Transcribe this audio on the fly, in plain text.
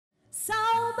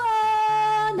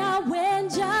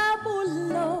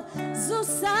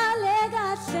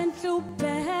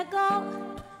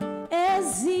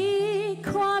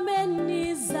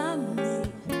ezikhwameni zami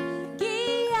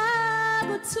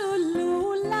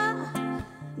ngiyakuthulula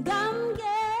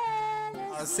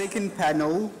ngamgele. Our second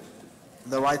panel,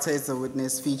 The Writer is the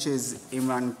Witness, features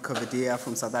Imran Kovadia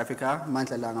from South Africa,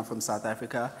 Mandla Langa from South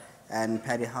Africa, and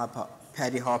Paddy Harper.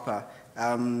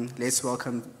 Let's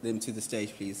welcome them to the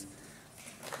stage, please.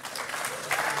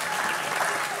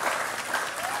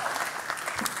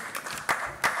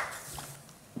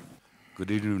 Good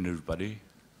evening, everybody.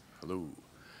 Hello.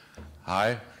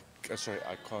 Hi. Sorry,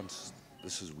 I can't.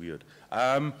 This is weird.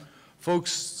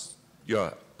 Folks, yeah,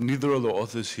 neither of the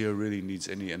authors here really needs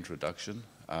any introduction.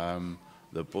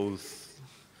 They're both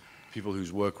people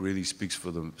whose work really speaks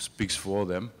for them.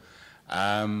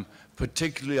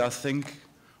 Particularly, I think,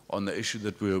 on the issue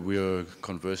that we're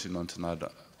conversing on tonight,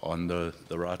 on the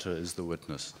writer is the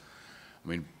witness. I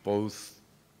mean, both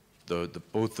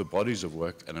the bodies of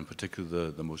work, and in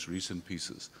particular the most recent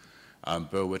pieces,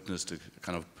 bear witness to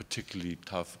kind of particularly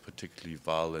tough, particularly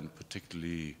violent,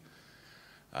 particularly,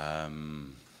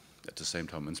 at the same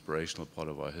time, inspirational part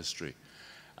of our history.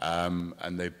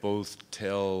 And they both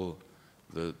tell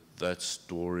that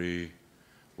story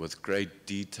with great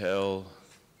detail,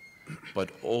 but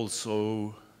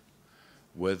also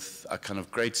with a kind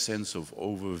of great sense of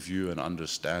overview and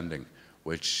understanding,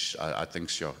 which I think,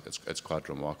 sure, it's quite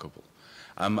remarkable.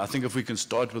 I think if we can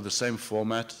start with the same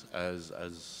format as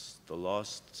the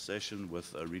last session,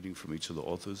 with a reading from each of the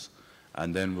authors,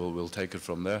 and then we'll take it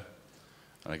from there.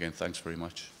 And again, thanks very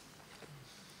much.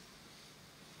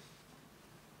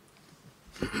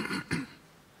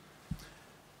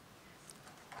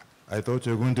 I thought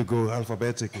you were going to go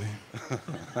alphabetically.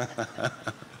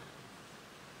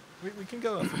 We can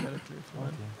go alphabetically if you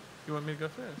want. Okay. You want me to go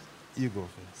first? You go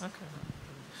first. Okay.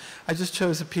 I just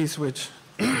chose a piece which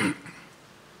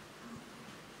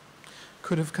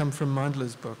could have come from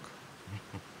Mandla's book.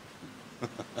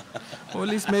 Or at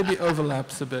least maybe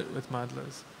overlaps a bit with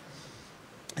Mandla's.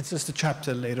 It's just a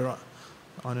chapter later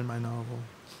on in my novel.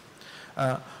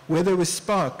 Where there was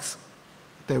sparks,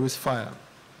 there was fire.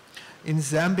 In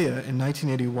Zambia in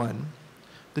 1981,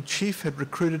 the chief had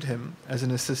recruited him as an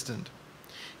assistant.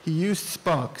 He used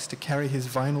sparks to carry his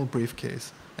vinyl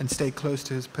briefcase and stay close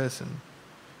to his person.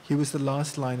 He was the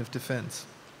last line of defense.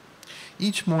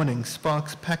 Each morning,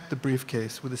 Sparks packed the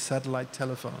briefcase with a satellite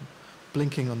telephone,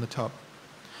 blinking on the top.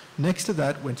 Next to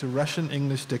that went a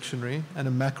Russian-English dictionary and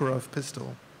a Makarov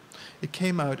pistol. It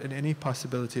came out at any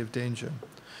possibility of danger.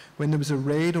 When there was a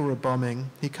raid or a bombing,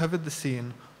 he covered the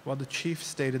scene while the chief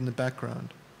stayed in the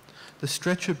background. The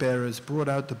stretcher bearers brought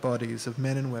out the bodies of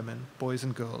men and women, boys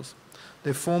and girls.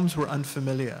 Their forms were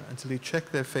unfamiliar until he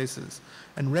checked their faces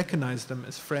and recognized them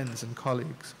as friends and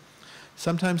colleagues.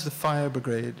 Sometimes the fire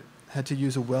brigade had to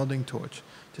use a welding torch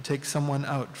to take someone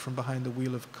out from behind the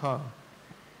wheel of a car.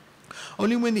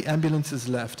 Only when the ambulances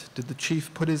left did the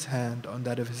chief put his hand on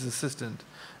that of his assistant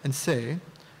and say,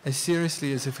 as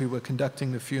seriously as if he were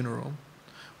conducting the funeral,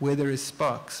 "Where there is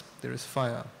sparks, there is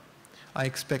fire. I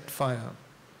expect fire."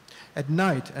 At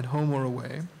night, at home or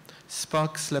away,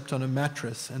 Sparks slept on a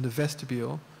mattress in the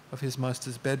vestibule of his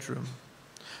master's bedroom.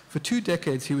 For 2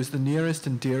 decades, he was the nearest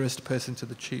and dearest person to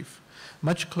the chief,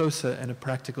 much closer in a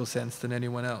practical sense than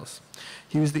anyone else.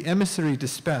 He was the emissary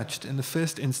dispatched in the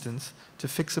first instance to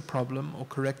fix a problem or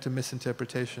correct a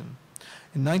misinterpretation.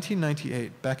 In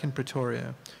 1998, back in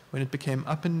Pretoria, when it became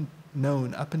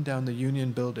known up and down the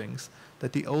union buildings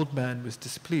that the old man was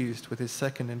displeased with his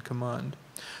second in command,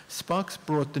 Sparks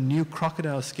brought the new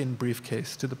crocodile skin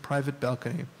briefcase to the private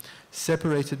balcony,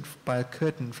 separated by a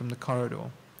curtain from the corridor.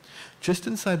 Just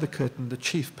inside the curtain, the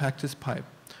chief packed his pipe,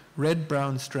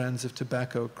 red-brown strands of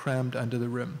tobacco crammed under the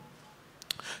rim.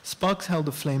 Sparks held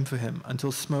the flame for him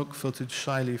until smoke filtered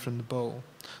shyly from the bowl.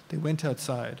 They went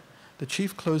outside. The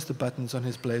chief closed the buttons on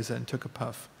his blazer and took a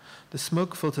puff. The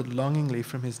smoke filtered longingly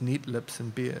from his neat lips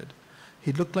and beard.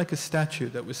 He looked like a statue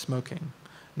that was smoking,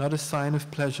 not a sign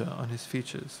of pleasure on his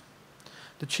features.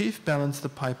 The chief balanced the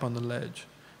pipe on the ledge,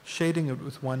 shading it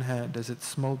with one hand as it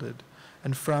smoldered,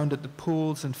 and frowned at the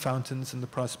pools and fountains in the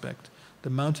prospect, the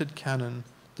mounted cannon,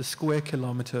 the square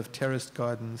kilometer of terraced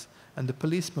gardens, and the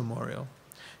police memorial.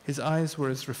 His eyes were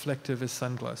as reflective as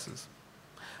sunglasses.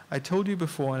 I told you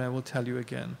before, and I will tell you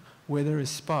again, where there is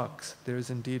sparks, there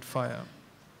is indeed fire.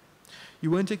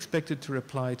 You weren't expected to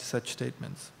reply to such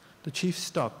statements. The chief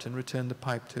stopped and returned the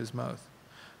pipe to his mouth.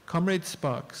 Comrade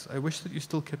Sparks, I wish that you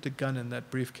still kept a gun in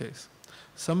that briefcase.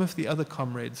 Some of the other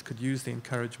comrades could use the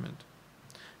encouragement.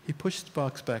 He pushed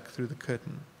Sparks back through the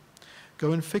curtain.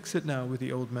 Go and fix it now with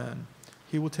the old man.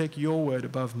 He will take your word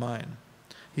above mine.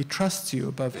 He trusts you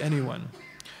above anyone.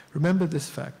 Remember this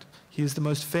fact. He is the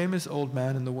most famous old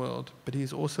man in the world, but he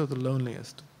is also the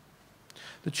loneliest.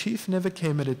 The chief never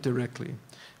came at it directly.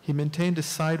 He maintained a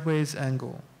sideways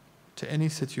angle to any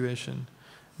situation,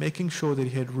 making sure that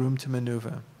he had room to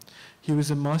maneuver. He was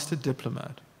a master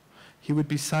diplomat. He would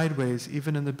be sideways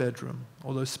even in the bedroom,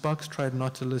 although Sparks tried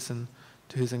not to listen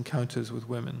to his encounters with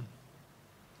women.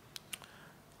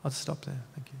 I'll stop there.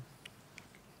 Thank you.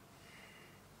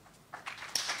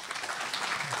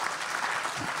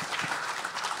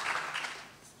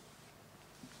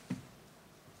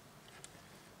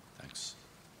 Thanks.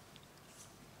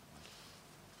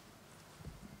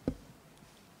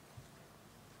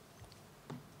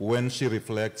 When she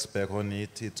reflects back on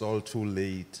it, it's all too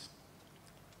late.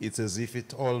 It's as if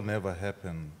it all never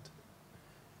happened.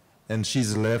 And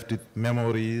she's left with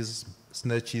memories,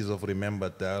 snatches of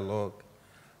remembered dialogue,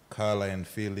 color and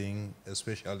feeling,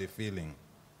 especially feeling.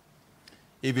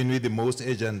 Even with the most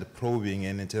urgent probing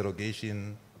and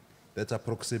interrogation that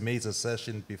approximates a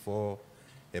session before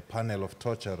a panel of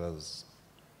torturers,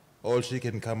 all she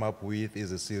can come up with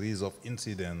is a series of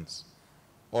incidents,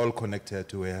 all connected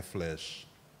to her flesh.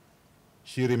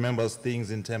 She remembers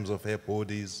things in terms of her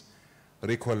body's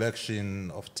recollection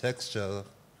of texture,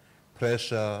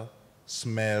 pressure,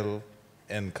 smell,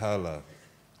 and color,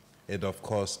 and of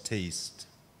course, taste.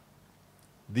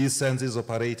 These senses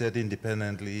operated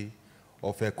independently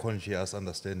of her conscious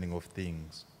understanding of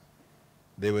things.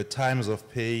 There were times of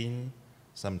pain,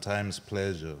 sometimes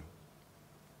pleasure.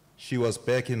 She was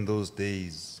back in those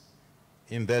days,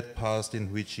 in that past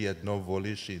in which she had no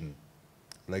volition,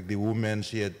 like the woman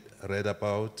she had read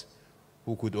about,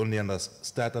 who could only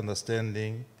start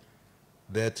understanding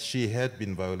that she had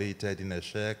been violated in a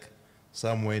shack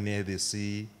somewhere near the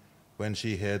sea when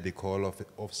she heard the call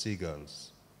of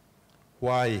seagulls.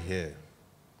 Why her?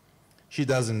 She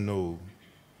doesn't know.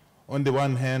 On the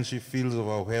one hand, she feels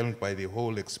overwhelmed by the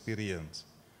whole experience.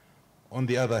 On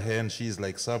the other hand, she is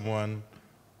like someone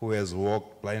who has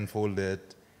walked blindfolded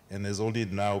and has only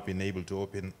now been able to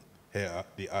open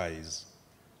the eyes.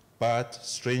 But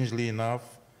strangely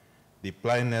enough, the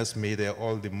blindness made her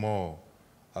all the more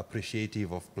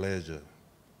appreciative of pleasure.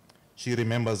 She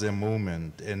remembers a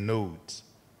moment, a note,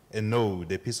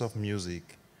 a piece of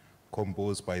music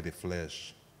composed by the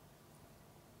flesh.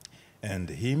 And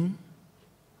him?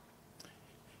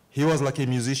 He was like a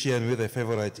musician with a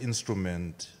favorite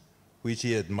instrument, which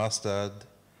he had mastered,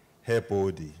 her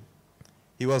body.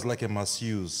 He was like a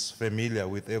masseuse, familiar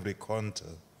with every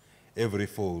contour, every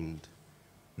fold.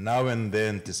 Now and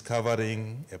then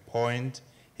discovering a point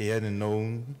he hadn't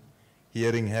known,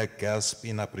 hearing her gasp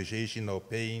in appreciation or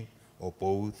pain or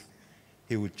both,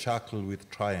 he would chuckle with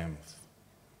triumph.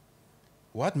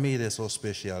 What made her so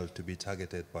special to be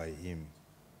targeted by him?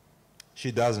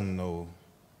 She doesn't know.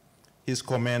 His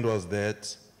comment was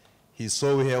that he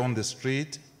saw her on the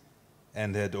street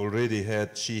and had already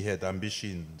heard she had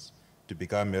ambitions to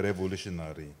become a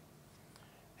revolutionary.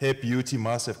 Her beauty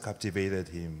must have captivated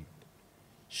him.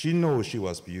 She knew she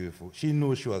was beautiful. She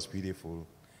knew she was beautiful.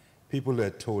 People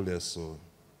had told her so.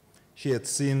 She had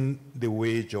seen the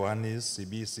way Johannes,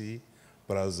 Sibisi,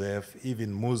 Brazev,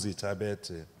 even Muzi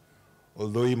Tabete,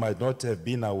 although he might not have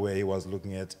been aware he was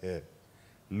looking at her,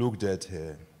 looked at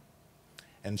her.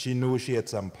 And she knew she had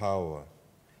some power,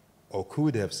 or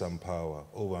could have some power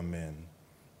over men.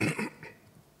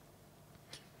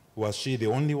 Was she the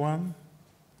only one?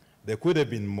 There could have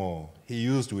been more. He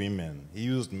used women, he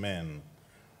used men.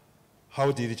 How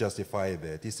did he justify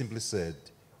that? He simply said,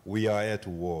 we are at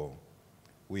war.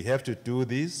 We have to do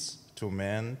this to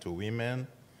men, to women.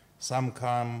 Some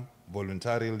come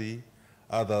voluntarily,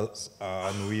 others are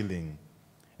unwilling.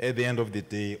 At the end of the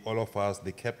day, all of us,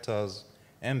 the captors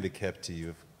and the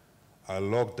captive, are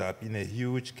locked up in a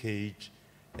huge cage,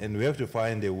 and we have to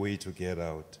find a way to get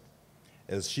out.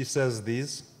 As she says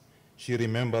this, she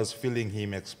remembers feeling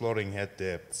him exploring her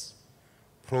depths,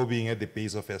 probing at the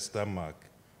base of her stomach,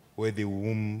 where the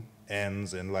womb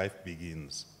ends and life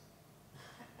begins.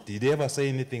 Did he ever say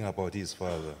anything about his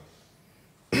father?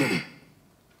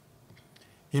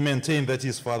 He maintained that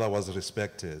his father was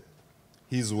respected.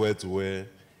 His words were,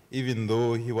 even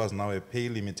though he was now a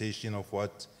pale imitation of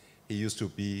what he used to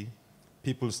be,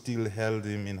 people still held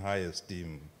him in high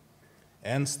esteem.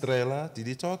 And Strela, did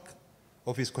he talk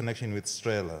of his connection with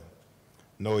Strela?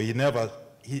 No, he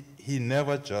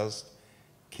never just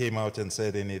came out and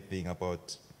said anything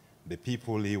about the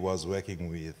people he was working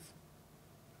with.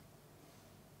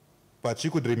 But she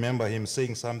could remember him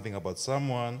saying something about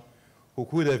someone who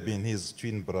could have been his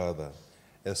twin brother,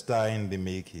 a star in the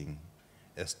making.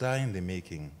 A star in the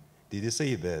making. Did he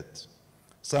say that?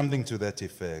 Something to that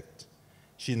effect.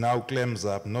 She now claims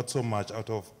up, not so much out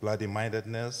of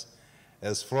bloody-mindedness,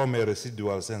 as from a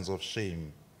residual sense of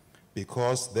shame,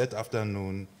 because that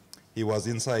afternoon he was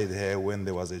inside her when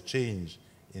there was a change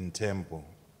in tempo.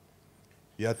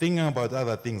 "You are thinking about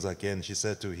other things again," she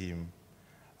said to him,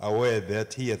 aware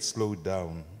that he had slowed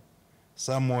down.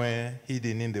 Somewhere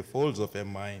hidden in the folds of her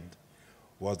mind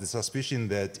was the suspicion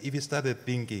that if he started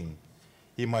thinking,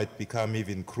 he might become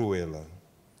even crueler.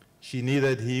 She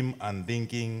needed him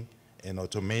unthinking, an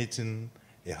automaton,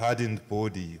 a hardened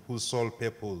body whose sole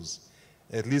purpose,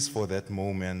 at least for that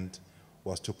moment,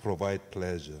 was to provide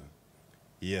pleasure.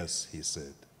 "Yes," he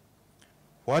said.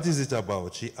 "What is it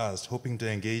about?" she asked, hoping to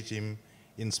engage him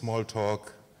in small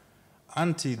talk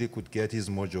until he could get his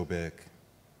mojo back.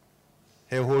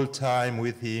 Her whole time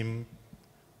with him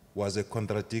was a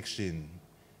contradiction.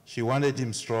 She wanted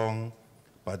him strong,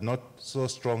 but not so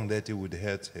strong that he would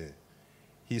hurt her.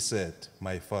 He said,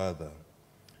 "My father."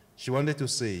 She wanted to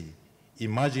say,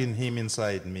 "Imagine him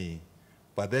inside me,"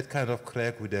 but that kind of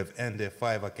crack would have earned a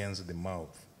 5 against the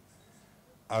mouth.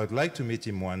 "I would like to meet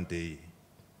him one day.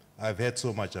 I've heard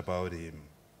so much about him."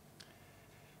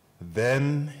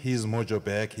 Then, his mojo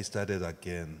back, he started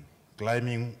again,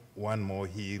 climbing one more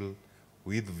hill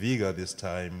with vigor this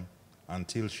time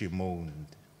until she moaned.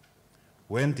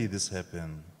 When did this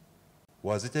happen?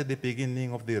 Was it at the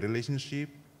beginning of the relationship,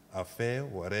 affair,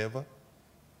 whatever?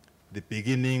 "The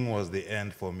beginning was the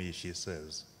end for me," she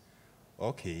says.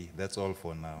 "Okay, that's all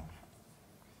for now."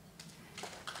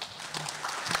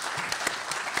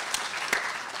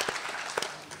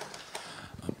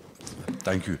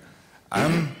 Thank you.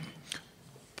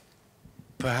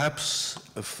 Perhaps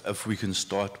if we can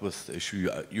start with the issue,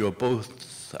 you're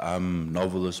both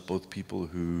novelists, both people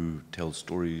who tell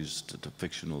stories, to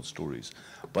fictional stories.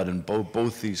 But in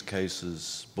both these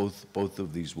cases, both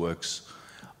of these works,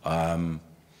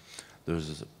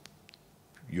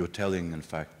 you're telling, in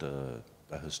fact, a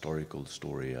historical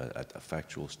story, a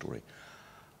factual story.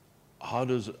 How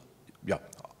does,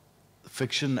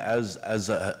 fiction as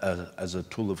a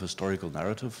tool of historical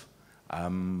narrative?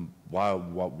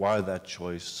 Why that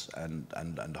choice,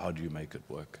 and how do you make it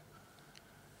work?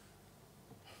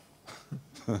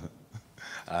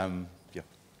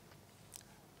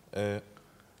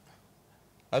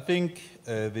 I think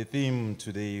the theme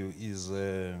today is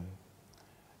a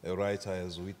writer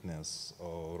as witness,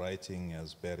 or writing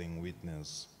as bearing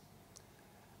witness.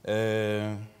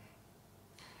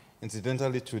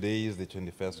 Incidentally, today is the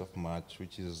 21st of March,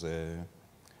 which is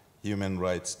Human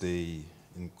Rights Day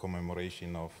in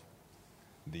commemoration of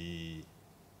the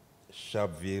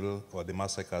Sharpeville, or the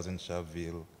massacres in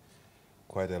Sharpeville,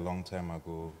 quite a long time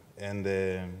ago. And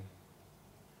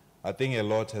I think a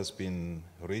lot has been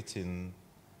written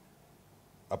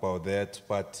about that,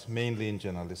 but mainly in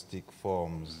journalistic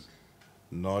forms,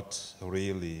 not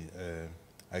really.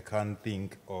 I can't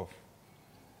think of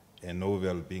a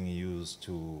novel being used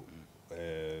to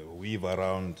weave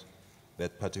around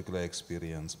that particular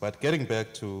experience. But getting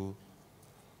back to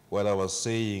what I was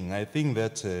saying, I think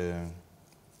that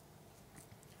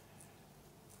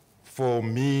for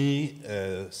me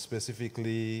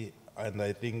specifically, and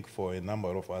I think for a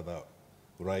number of other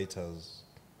writers,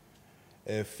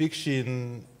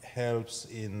 fiction helps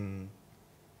in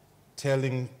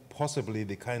telling possibly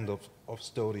the kind of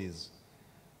stories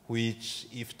which,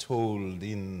 if told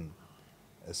in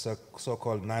a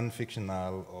so-called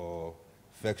non-fictional or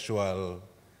factual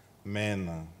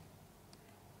manner,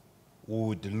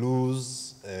 would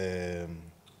lose a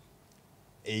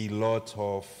lot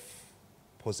of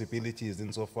possibilities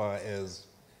insofar as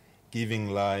giving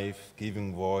life,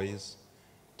 giving voice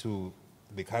to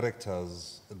the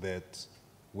characters that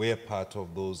were part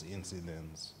of those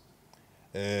incidents.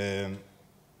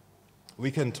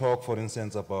 We can talk, for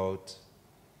instance, about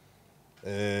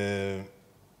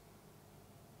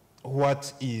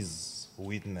what is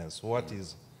witness, what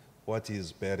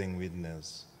is bearing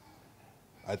witness.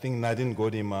 I think Nadine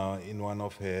Godima, in one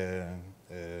of her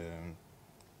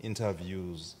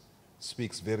interviews,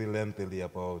 speaks very lengthily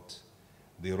about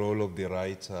the role of the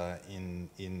writer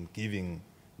in giving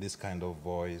this kind of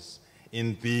voice,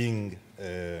 in being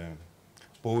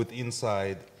both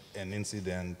inside an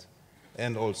incident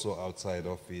and also outside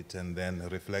of it, and then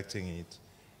reflecting it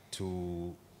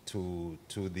to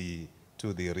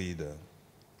the reader.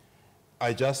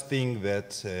 I just think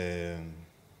that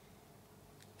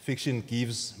fiction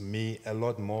gives me a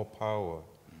lot more power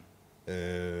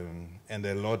and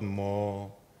a lot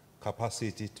more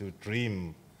capacity to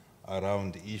dream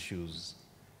around issues,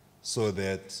 so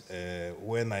that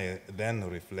when I then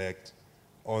reflect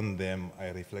on them, I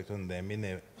reflect on them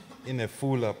in a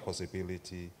fuller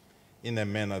possibility, in a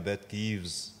manner that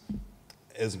gives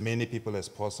as many people as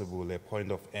possible a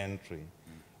point of entry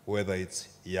whether it's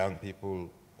young people,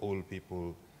 old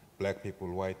people, black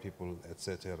people, white people,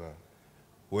 etc.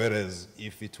 Whereas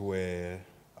if it were,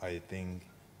 I think,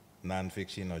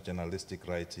 non-fiction or journalistic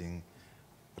writing,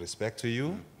 respect to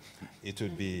you, it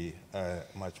would be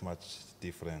much, much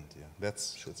different. Yeah,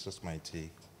 that's just my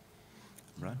take.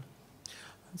 Right?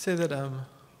 I'd say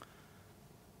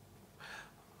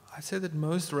that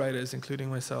most writers, including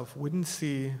myself, wouldn't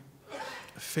see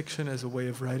fiction as a way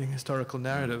of writing historical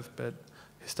narrative, but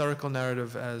historical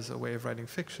narrative as a way of writing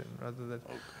fiction, rather than,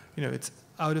 you know, it's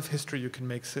out of history you can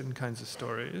make certain kinds of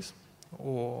stories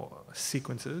or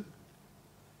sequences.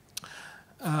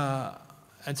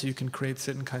 And so you can create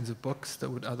certain kinds of books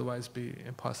that would otherwise be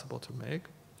impossible to make.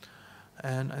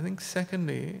 And I think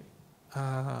secondly,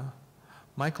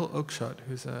 Michael Oakeshott,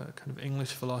 who's a kind of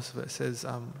English philosopher, says,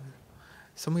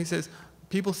 somebody says,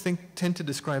 people tend to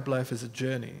describe life as a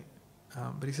journey,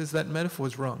 but he says that metaphor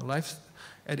is wrong.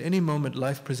 At any moment,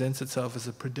 life presents itself as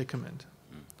a predicament.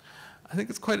 I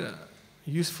think it's quite a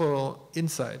useful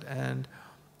insight, and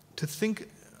to think,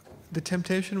 the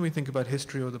temptation we think about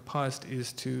history or the past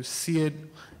is to see it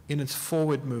in its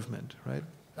forward movement, right?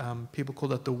 People call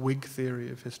that the Whig theory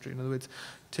of history. In other words,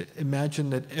 to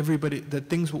imagine that that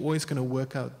things were always going to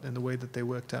work out in the way that they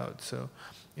worked out. So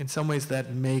in some ways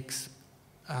that makes,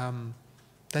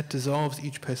 that dissolves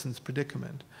each person's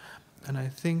predicament. And I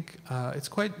think it's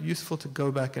quite useful to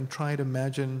go back and try to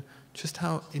imagine just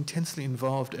how intensely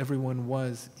involved everyone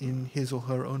was in his or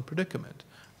her own predicament.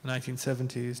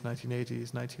 1970s,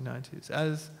 1980s, 1990s,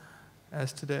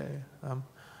 as today.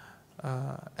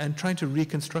 And trying to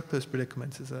reconstruct those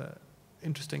predicaments is an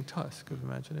interesting task of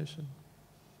imagination.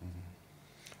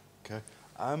 Okay.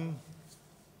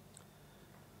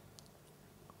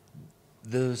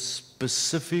 The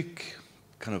specific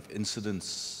kind of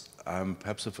incidents,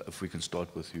 perhaps if we can start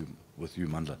with you,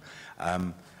 Mandla,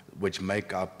 which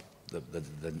make up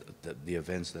the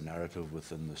events, the narrative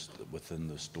within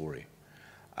the story.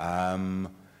 How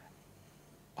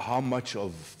much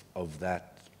of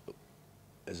that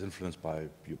is influenced by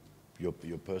your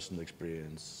personal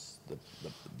experience,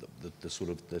 the sort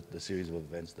of the series of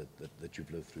events that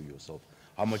you've lived through yourself?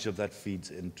 How much of that feeds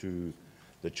into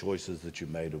the choices that you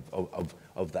made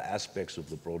of the aspects of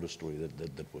the broader story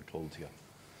that were told here?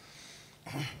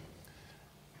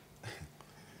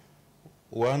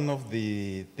 One of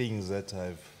the things that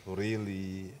I've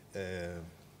really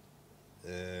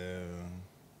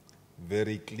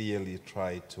very clearly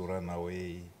tried to run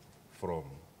away from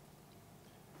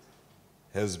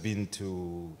has been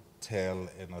to tell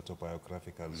an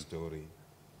autobiographical story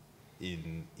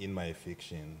in my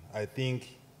fiction. I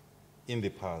think in the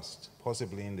past,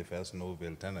 possibly in the first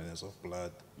novel, Tenderness of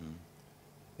Blood,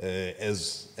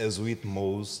 as with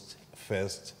most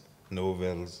first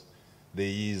novels, there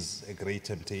is a great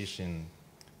temptation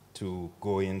to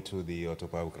go into the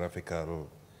autobiographical,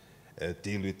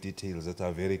 deal with details that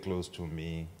are very close to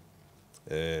me.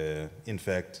 In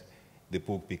fact, the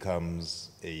book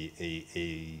becomes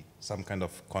some kind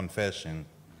of confession,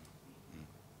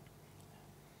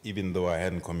 even though I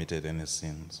hadn't committed any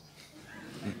sins.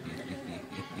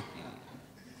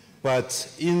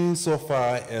 But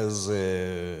insofar as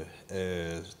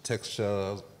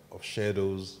Texture of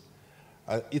Shadows,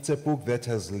 it's a book that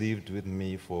has lived with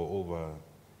me for over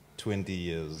 20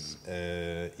 years,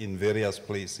 in various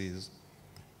places,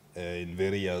 in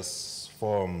various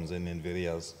forms, and in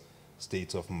various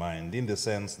states of mind, in the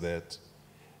sense that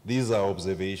these are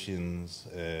observations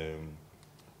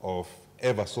of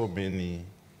ever so many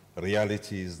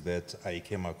realities that I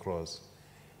came across.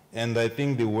 And I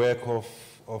think the work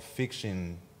of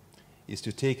fiction is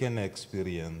to take an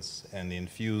experience and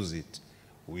infuse it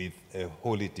with a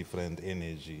wholly different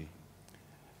energy.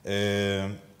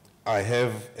 I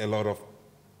have a lot of,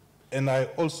 and I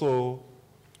also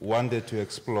wanted to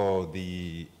explore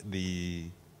the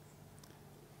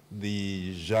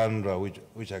genre,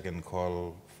 which I can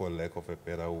call, for lack of a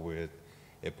better word,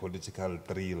 a political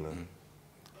thriller,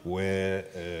 where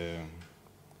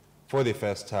for the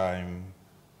first time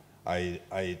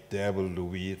I dabbled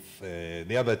with,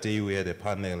 the other day we had a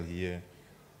panel here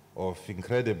of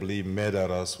incredibly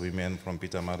murderous women from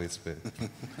Pietermaritzburg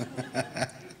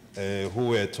who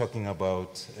were talking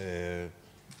about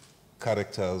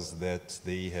characters that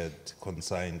they had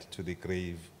consigned to the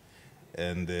grave,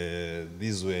 and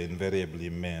these were invariably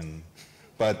men.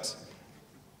 But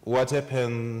what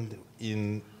happens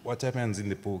in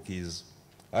the book is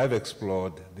I've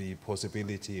explored the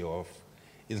possibility of,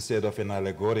 instead of an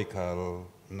allegorical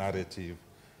narrative,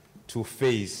 to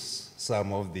face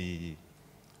some of the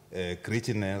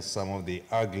grittiness, some of the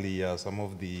uglier, some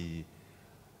of the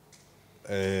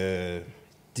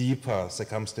deeper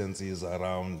circumstances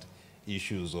around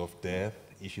issues of death,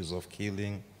 issues of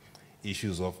killing,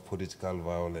 issues of political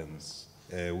violence,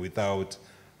 without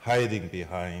hiding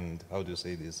behind, how do you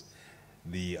say this,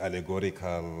 the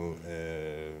allegorical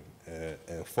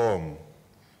form.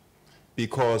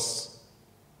 Because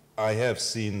I have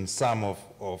seen some of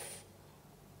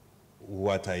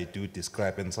what I do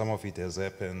describe, and some of it has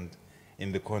happened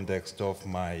in the context of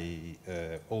my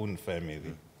own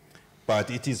family. But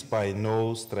it is by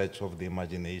no stretch of the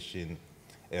imagination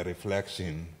a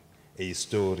reflection, a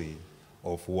story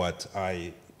of what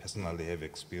I personally have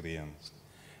experienced.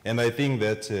 And I think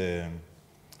that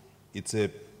it's a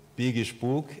biggish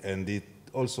book, and it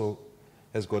also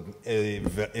has got a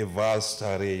vast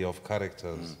array of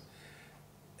characters.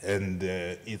 And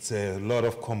it's a lot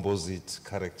of composite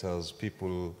characters,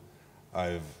 people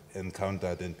I've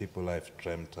encountered and people I've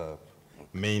dreamt up,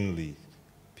 mainly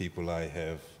people I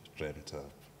have dreamt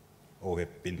up, or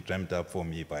have been dreamt up for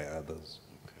me by others.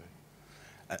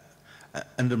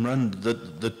 And Imran,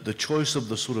 the choice of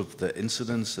the sort of the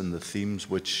incidents and the themes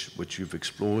which you've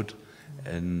explored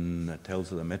in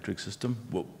Tales of the Metric System,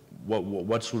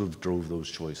 what sort of drove those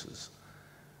choices?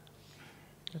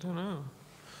 I don't know.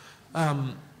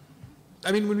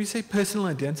 I mean, when we say personal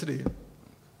identity,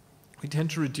 we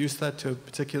tend to reduce that to a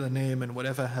particular name and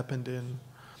whatever happened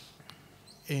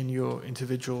in your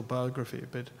individual biography.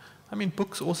 But I mean,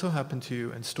 books also happen to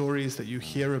you, and stories that you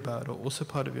hear about are also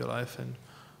part of your life. And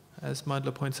as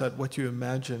Madla points out, what you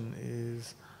imagine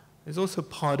is also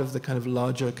part of the kind of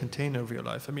larger container of your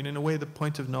life. I mean, in a way, the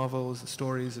point of novels,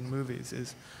 stories, and movies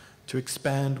is to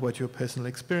expand what your personal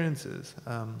experience is.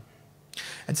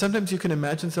 And sometimes you can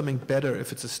imagine something better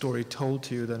if it's a story told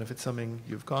to you than if it's something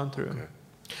you've gone through. Okay.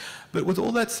 But with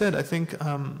all that said, I think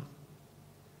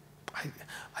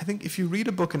if you read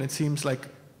a book and it seems like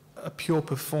a pure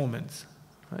performance,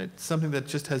 right? Something that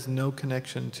just has no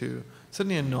connection to,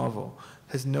 certainly a novel,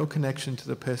 has no connection to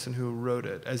the person who wrote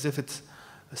it, as if it's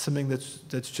something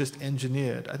that's just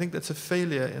engineered. I think that's a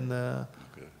failure in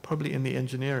probably in the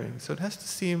engineering. So it has to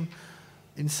seem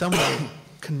in some way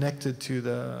connected to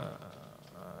the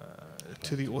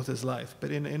author's life,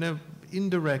 but in an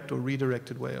indirect or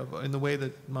redirected way, in the way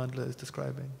that Mandla is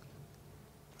describing.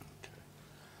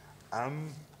 Okay.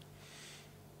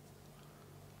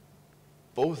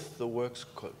 Both the works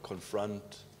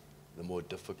confront the more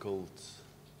difficult,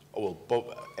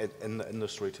 both in the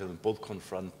storytelling, both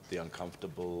confront the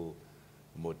uncomfortable,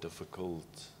 more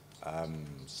difficult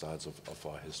sides of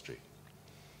our history,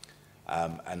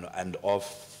 and of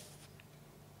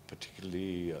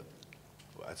particularly a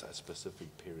specific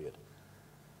period.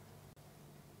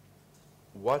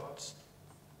 What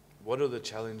are the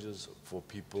challenges for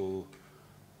people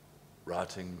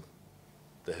writing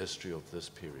the history of this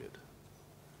period?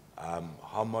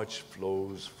 How much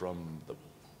flows from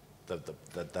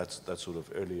that sort of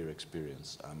earlier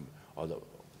experience? How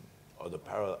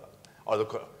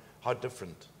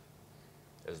different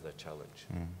is that challenge?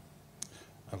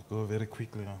 I'll go very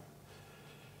quickly now.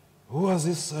 Who was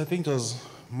this? I think it was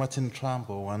Martin Trump,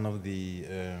 or one of the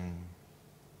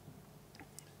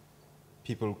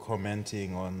people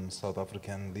commenting on South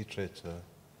African literature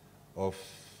of,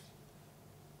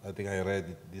 I think I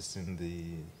read this in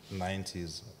the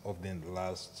 90s, of the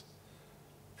last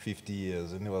 50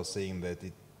 years, and he was saying that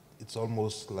it's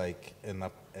almost like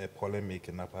a polemic,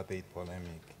 an apartheid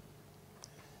polemic.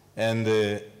 And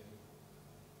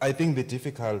I think the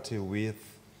difficulty with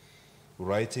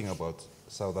writing about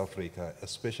South Africa,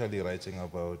 especially writing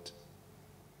about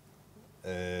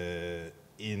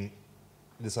in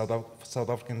the South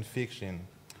African fiction,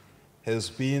 has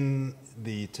been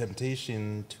the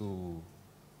temptation to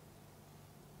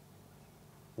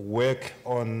work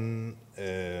on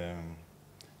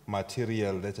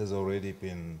material that has already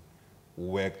been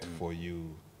worked for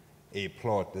you, a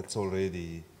plot that's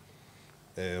already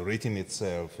written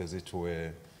itself, as it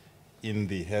were, in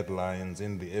the headlines,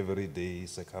 in the everyday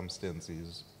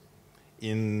circumstances,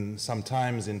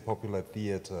 sometimes in popular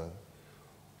theater.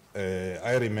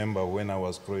 I remember when I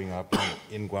was growing up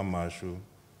in KwaMashu,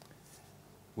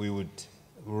 we would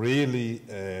really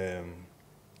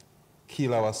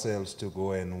kill ourselves to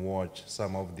go and watch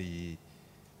some of the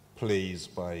plays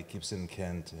by Gibson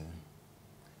Kent,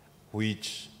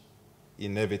 which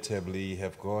inevitably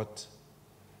have got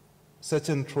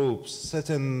certain tropes,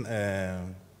 certain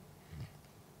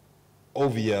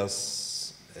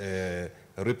obvious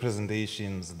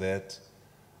representations that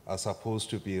are supposed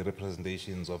to be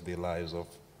representations of the lives of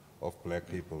black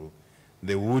people.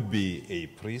 There would be a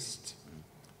priest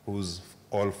who's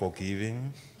all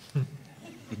forgiving.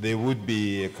 There would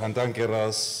be a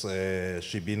cantankerous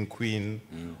shebeen queen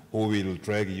who will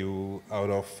drag you out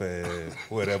of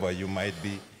wherever you might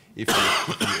be if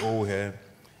you owe her.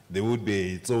 There would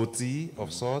be a tsotsi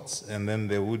of sorts, and then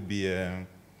there would be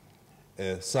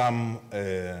some,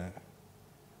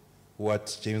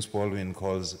 what James Baldwin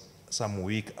calls some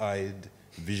weak-eyed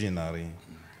visionary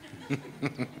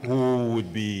who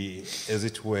would be, as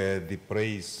it were, the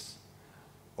praise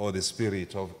or the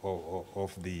spirit of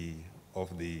the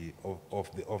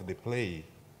play.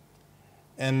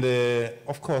 And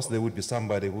of course, there would be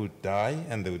somebody who would die,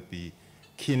 and there would be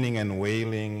keening and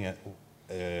wailing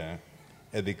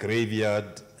at the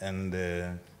graveyard,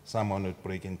 and someone would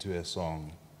break into a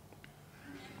song.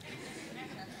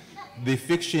 The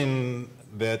fiction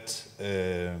that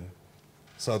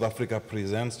South Africa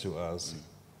presents to us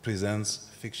presents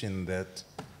fiction that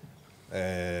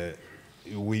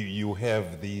you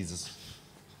have these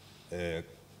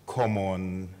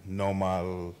common,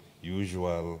 normal,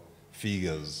 usual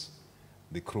figures,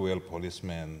 the cruel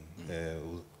policeman,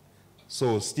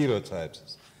 so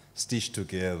stereotypes stitched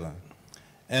together.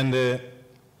 And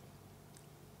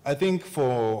I think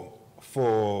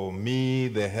for me,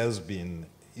 there has been,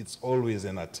 it's always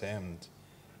an attempt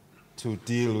to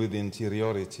deal with the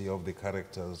interiority of the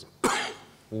characters,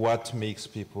 what makes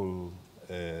people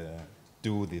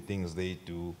do the things they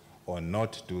do or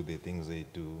not do the things they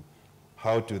do.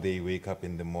 How do they wake up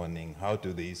in the morning? How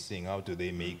do they sing? How do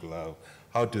they make love?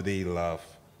 How do they laugh?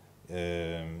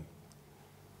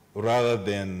 Rather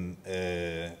than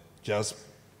just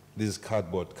these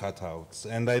cardboard cutouts.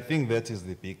 And I think that is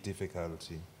the big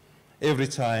difficulty. Every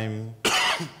time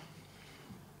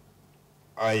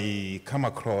I come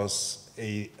across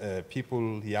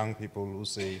young people who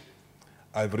say,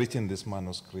 I've written this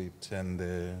manuscript and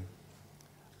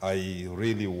I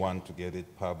really want to get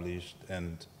it published,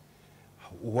 and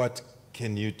what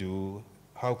can you do?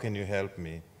 How can you help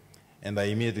me? And I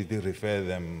immediately refer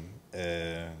them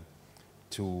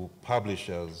to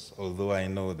publishers, although I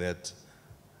know that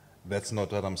that's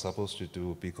not what I'm supposed to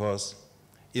do, because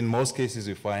in most cases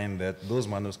you find that those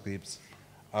manuscripts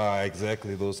are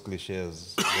exactly those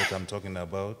cliches that I'm talking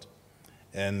about.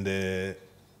 And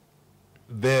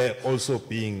there also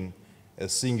being a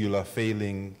singular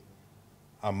failing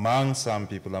among some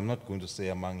people, I'm not going to say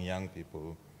among young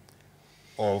people,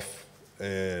 of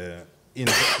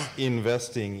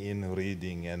investing in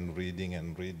reading and reading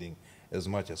and reading as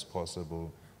much as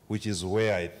possible, which is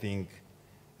where I think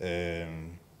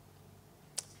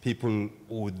people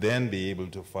would then be able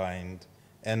to find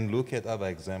and look at other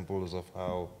examples of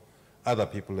how other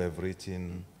people have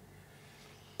written,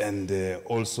 and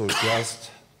also just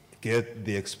get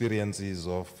the experiences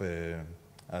of,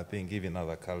 I think, even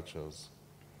other cultures.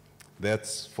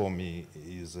 That's, for me,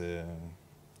 is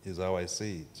how I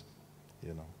see it,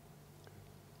 you know.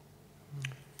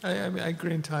 I mean, I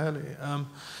agree entirely.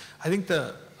 I think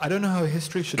I don't know how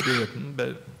history should be written,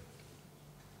 but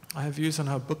I have views on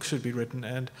how books should be written,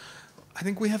 and I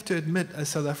think we have to admit as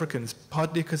South Africans,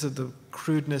 partly because of the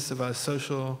crudeness of our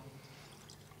social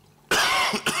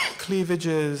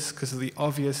cleavages, because of the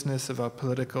obviousness of our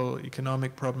political,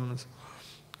 economic problems,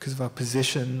 because of our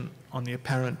position on the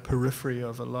apparent periphery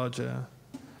of a larger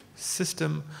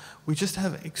system, we just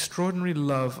have extraordinary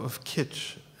love of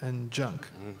kitsch and junk.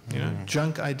 You know,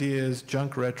 junk ideas,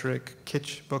 junk rhetoric,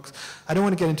 kitsch books. I don't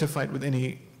want to get into a fight with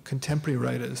any contemporary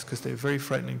writers because they're very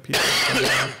frightening people.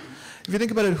 If you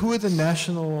think about it, who are the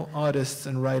national artists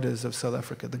and writers of South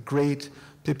Africa?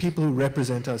 The people who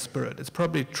represent our spirit. It's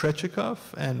probably Tretyakov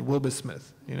and Wilbur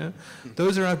Smith, you know?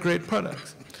 Those are our great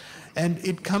products. And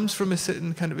it comes from a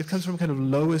certain kind of,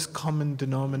 lowest common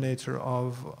denominator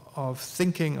of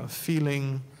thinking, of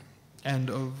feeling,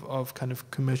 and of kind of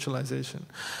commercialization.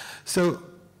 So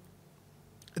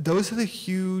those are the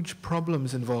huge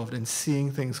problems involved in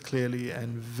seeing things clearly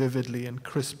and vividly and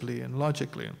crisply and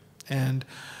logically. And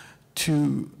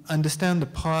to understand the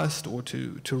past or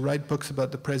to write books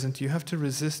about the present, you have to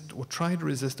resist or try to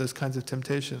resist those kinds of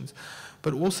temptations.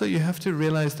 But also you have to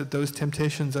realize that those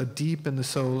temptations are deep in the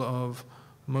soul of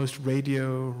most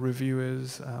radio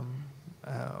reviewers,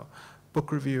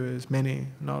 book reviewers, many,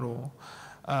 not all,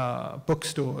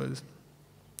 bookstores.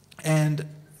 And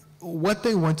what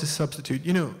they want to substitute,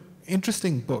 you know,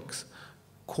 interesting books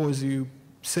cause you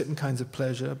certain kinds of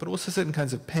pleasure, but also certain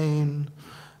kinds of pain,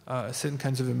 certain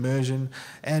kinds of immersion.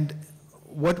 And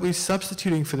what we're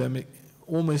substituting for them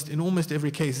in almost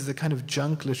every case is a kind of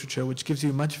junk literature which gives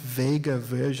you much vaguer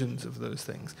versions of those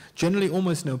things. Generally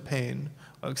almost no pain,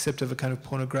 except of a kind of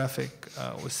pornographic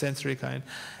or sensory kind,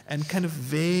 and kind of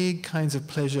vague kinds of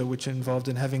pleasure which are involved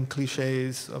in having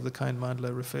cliches of the kind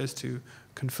Mandla refers to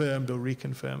confirmed or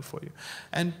reconfirmed for you.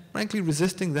 And frankly,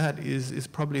 resisting that is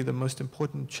probably the most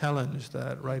important challenge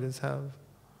that writers have.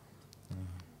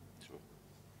 Sure.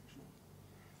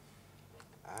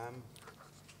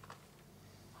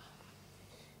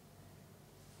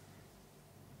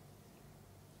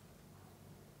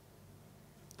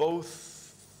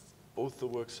 Both the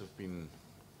works have been,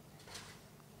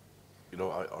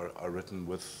 are written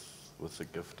with the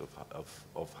gift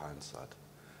of hindsight,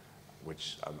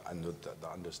 which and the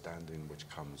understanding which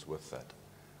comes with that,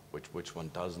 which one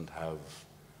doesn't have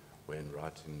when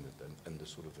writing in the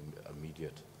sort of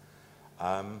immediate.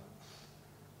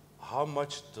 How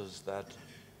much does that?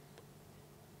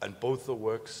 And both the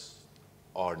works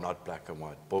are not black and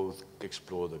white. Both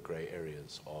explore the gray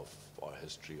areas of our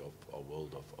history, of our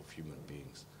world, of human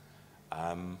beings.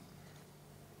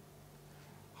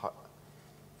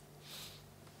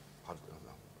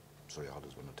 Sorry, how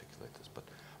does one articulate this?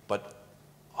 But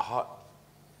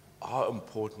how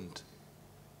important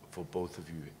for both of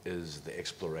you is the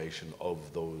exploration of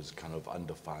those kind of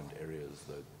undefined areas,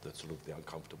 the sort of the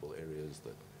uncomfortable areas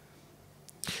that?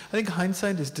 I think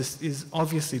hindsight is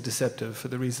obviously deceptive for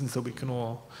the reasons that we can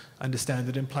all understand.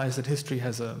 It implies that history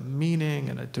has a meaning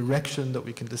and a direction that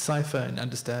we can decipher and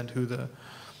understand who the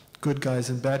good guys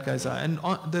and bad guys are. And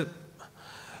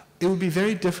it would be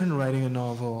very different writing a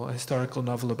novel, a historical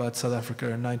novel about South Africa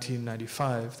in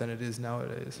 1995 than it is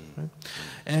nowadays. Right?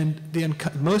 And the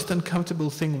most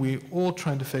uncomfortable thing we're all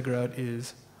trying to figure out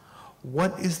is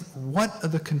what are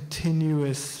the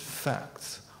continuous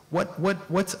facts?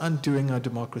 What's undoing our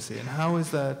democracy, and how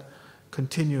is that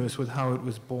continuous with how it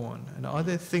was born? And are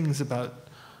there things about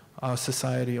our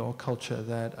society or culture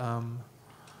that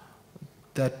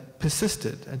that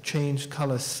persisted and changed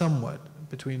color somewhat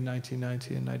between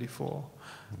 1990 and 94?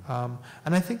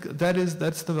 And I think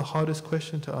that's the hardest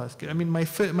question to ask. I mean, my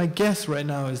guess right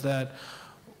now is that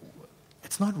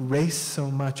it's not race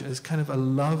so much as kind of a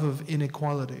love of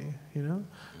inequality,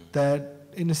 that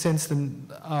in a sense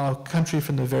our country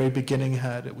from the very beginning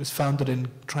had. It was founded in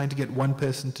trying to get one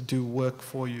person to do work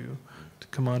for you, to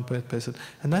command per person.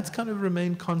 And that's kind of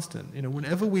remained constant.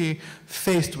 Whenever we're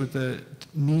faced with the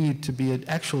need to be an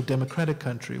actual democratic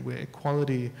country where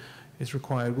equality is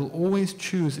required, we'll always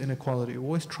choose inequality, we'll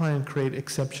always try and create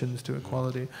exceptions to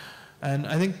equality. And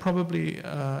I think probably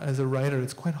as a writer,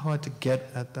 it's quite hard to get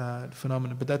at that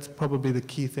phenomenon, but that's probably the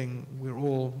key thing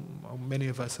many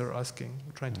of us are asking,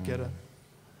 trying to get at.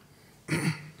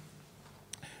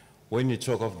 When you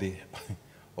talk of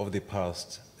the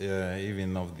past,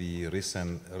 even of the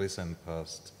recent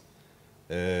past,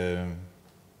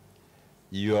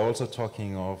 you are also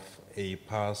talking of a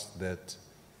past that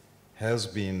has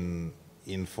been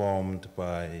informed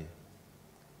by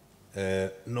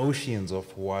notions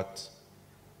of what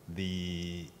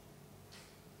the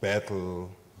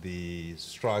battle, the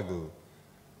struggle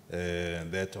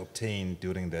that obtained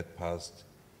during that past,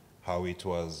 how it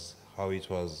was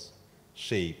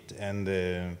shaped. And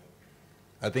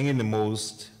I think in the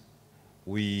most,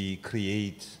 we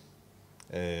create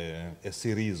a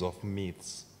series of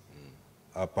myths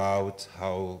about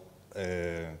how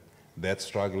that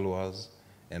struggle was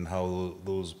and how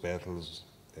those battles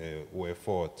were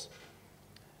fought.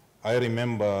 I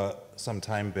remember some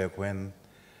time back when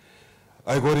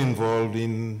I got involved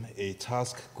in a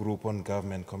task group on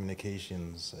government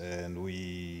communications, and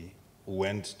we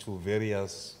went to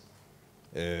various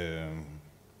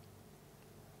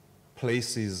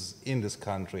places in this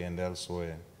country and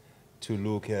elsewhere to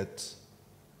look at,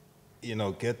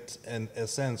 get a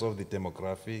sense of the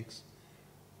demographics.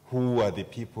 Who are the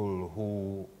people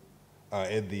who are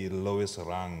at the lowest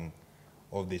rung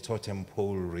of the totem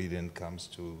pole really when it comes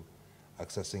to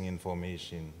accessing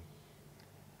information?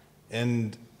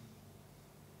 And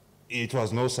it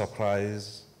was no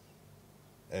surprise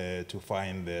to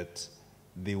find that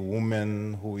the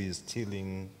woman who is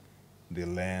tilling the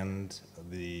land,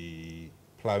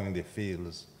 plowing the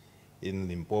fields in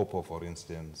Limpopo, for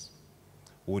instance,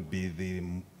 would be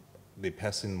the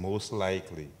person most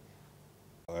likely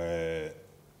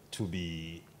to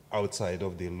be outside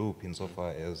of the loop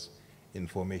insofar as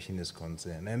information is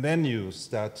concerned. And then you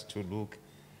start to look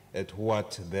at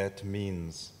what that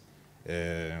means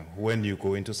when you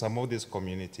go into some of these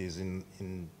communities in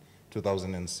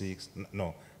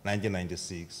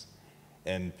 1996,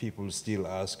 and people still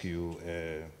ask you,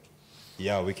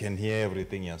 yeah, we can hear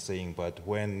everything you're saying, but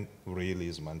when really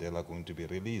is Mandela going to be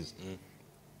released?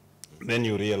 Then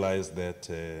you realize that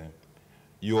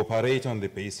you operate on the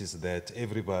basis that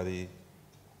everybody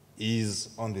is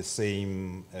on the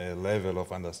same level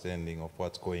of understanding of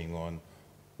what's going on,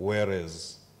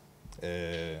 whereas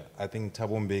I think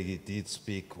Thabo Mbeki did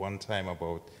speak one time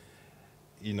about,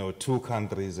 two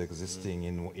countries existing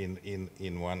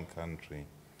in one country.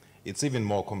 It's even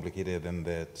more complicated than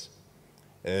that,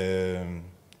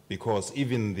 because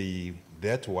even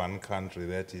that one country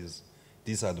that is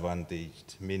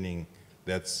disadvantaged, meaning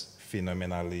that's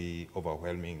phenomenally,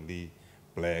 overwhelmingly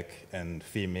black and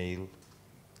female,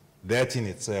 that in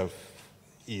itself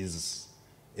is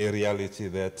a reality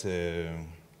that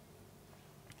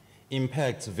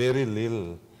impacts very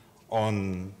little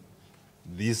on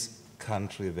this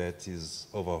country that is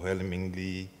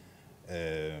overwhelmingly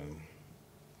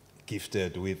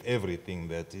gifted with everything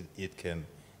that it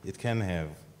can have.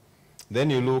 Then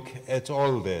you look at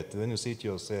all that, then you say to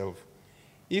yourself,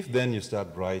 if then you start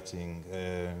writing,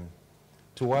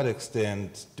 to what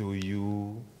extent do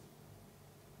you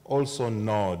also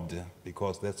nod,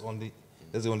 because that's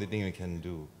the only thing we can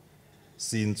do,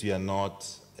 since we are not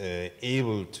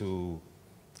able to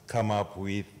come up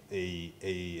with a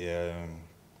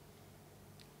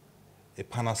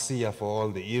panacea for all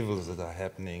the evils that are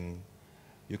happening.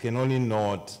 You can only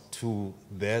nod to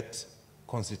that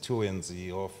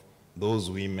constituency of those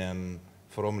women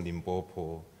from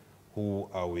Limpopo who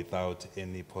are without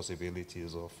any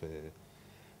possibilities of.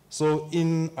 So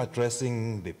in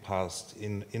addressing the past,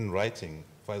 in writing,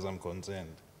 as far as I'm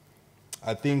concerned,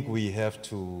 I think we have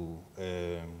to,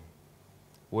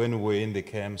 when we were in the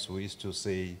camps, we used to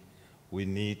say we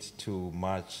need to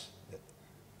march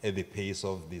at the pace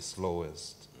of the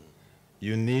slowest.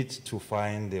 You need to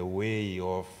find a way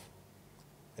of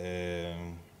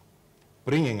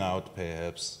bringing out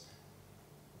perhaps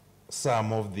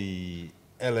some of the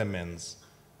elements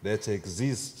that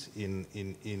exist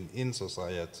in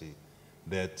society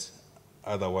that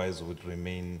otherwise would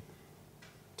remain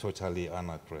totally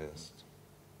unaddressed.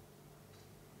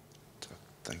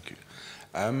 Thank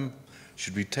you.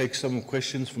 Should we take some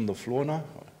questions from the floor now?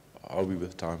 Are we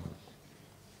with time?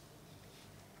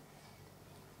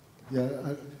 Yeah,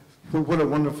 what a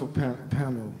wonderful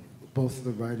panel, both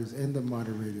the writers and the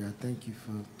moderator. I thank you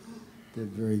for the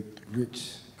very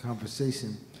rich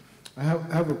conversation. I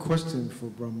have a question for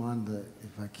Brahmanda,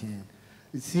 if I can.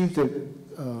 It seems that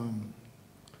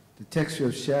the texture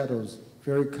of shadows,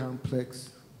 very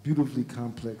complex, beautifully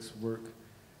complex work,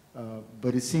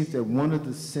 but it seems that one of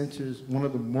the centers, one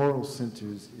of the moral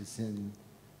centers is in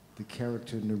the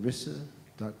character Narissa,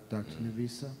 Dr.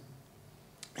 Narissa.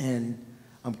 And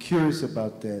I'm curious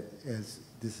about that, as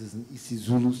this is an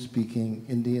isiZulu speaking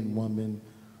Indian woman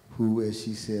who, as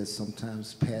she says,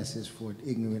 sometimes passes for an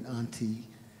ignorant auntie.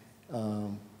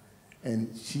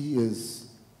 And she is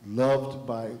loved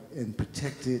by and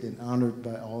protected and honored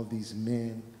by all these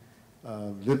men,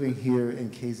 living here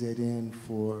in KZN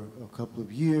for a couple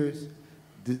of years.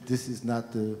 This is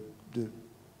not the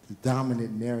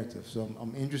dominant narrative. So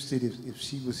I'm interested if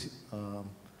she was a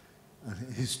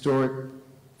historic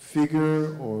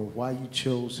figure, or why you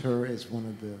chose her as one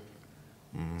of the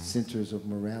centers of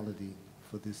morality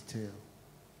for this tale.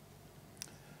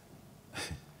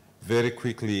 Very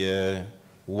quickly,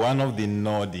 one of the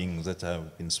noddings that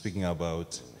I've been speaking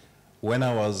about, when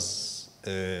I was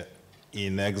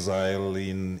in exile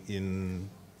in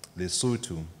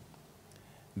Lesotho,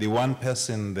 the one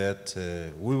person that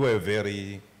we were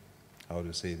very, how do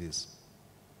you say this,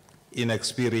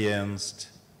 inexperienced,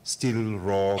 still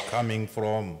raw, coming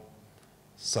from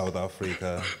South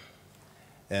Africa,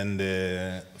 and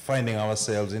finding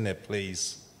ourselves in a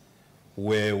place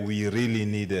where we really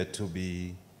needed to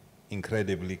be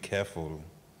incredibly careful,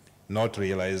 not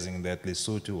realizing that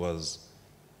Lesotho was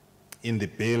in the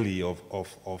belly of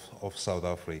South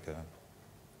Africa.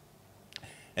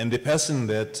 And the person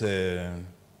that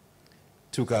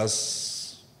took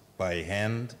us by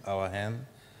hand, our hand,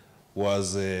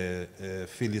 was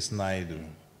Phyllis Naidu,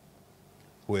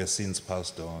 who has since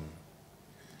passed on.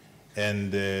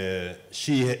 And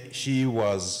she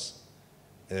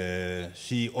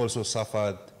also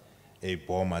suffered a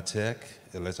bomb attack,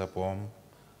 a letter bomb,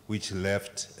 which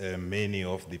left many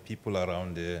of the people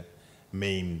around her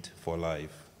maimed for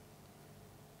life.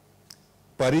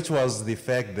 But it was the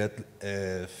fact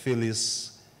that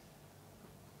Phyllis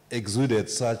exuded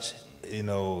such,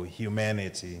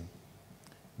 humanity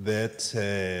that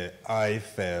I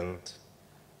felt,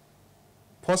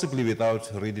 possibly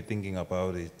without really thinking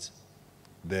about it,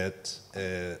 that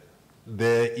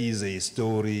there is a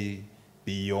story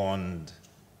beyond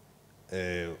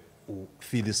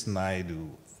Phyllis Naidu.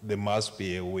 There must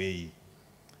be a way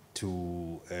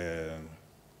to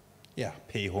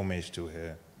pay homage to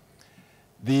her.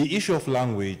 The issue of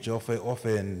language, of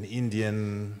an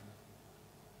Indian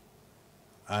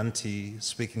auntie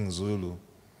speaking Zulu,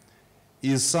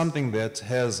 is something that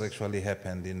has actually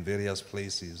happened in various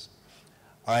places.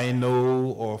 I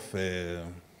know of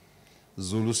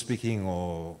Zulu speaking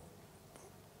or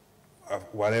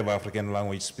whatever African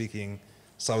language speaking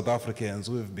South Africans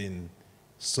who have been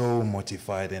so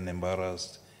mortified and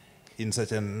embarrassed in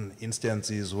certain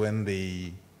instances when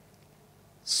they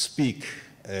speak,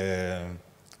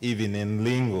 even in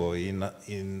lingo,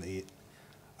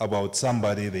 about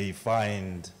somebody they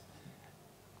find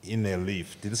in a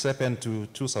lift. This happened to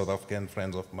two South African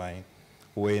friends of mine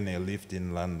who were in a lift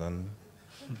in London.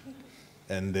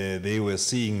 And they were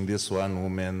seeing this one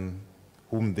woman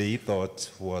whom they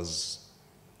thought was,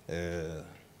 did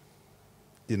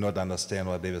not understand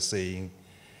what they were saying.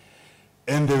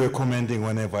 And they were commenting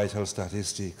on her vital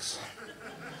statistics.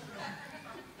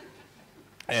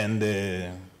 And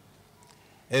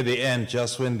at the end,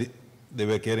 just when they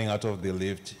were getting out of the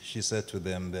lift, she said to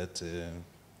them that,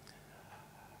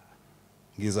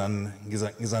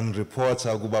 Gizan reports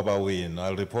I'll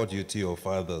report you to your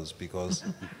fathers because,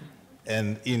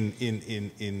 and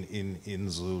in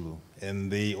Zulu, and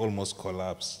they almost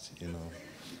collapsed, you know.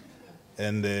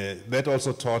 And that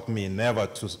also taught me never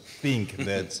to think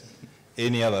that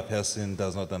any other person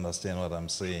does not understand what I'm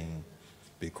saying,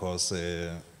 because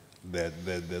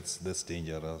that's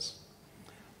dangerous.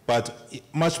 But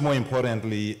much more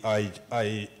importantly,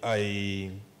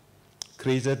 I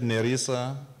created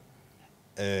Nerissa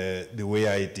the way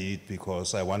I did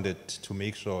because I wanted to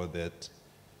make sure that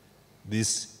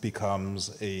this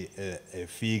becomes a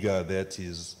figure that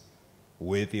is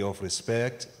worthy of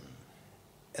respect,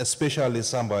 especially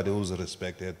somebody who's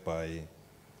respected by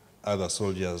other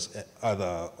soldiers,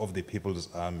 other of the People's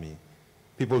Army.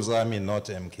 People's Army, not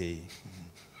MK.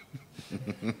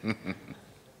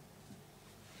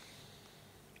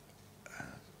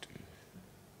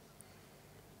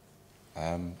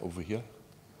 Over here.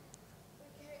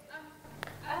 Okay,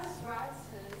 as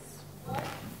writers, what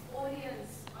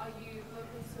audience are you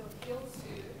hoping to appeal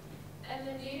to? And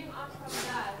then leading on from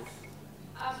that,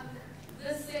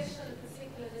 this section in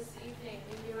particular this evening,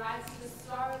 when you write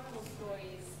historical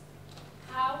stories,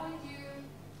 how are you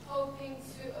hoping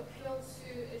to appeal to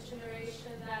a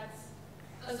generation that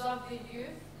is of the youth?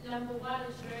 Number one,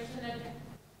 a generation that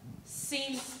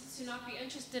seems to not be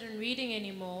interested in reading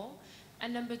anymore.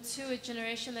 And number two, a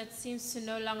generation that seems to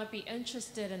no longer be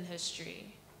interested in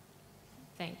history.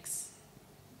 Thanks.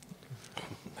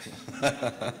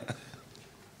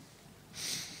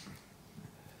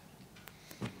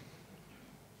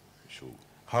 Sure.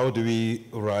 How do we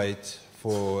write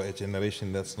for a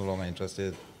generation that's no longer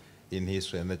interested in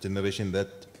history and a generation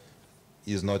that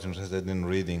is not interested in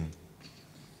reading?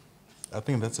 I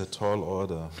think that's a tall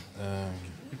order.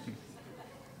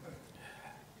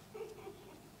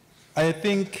 I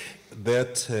think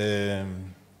that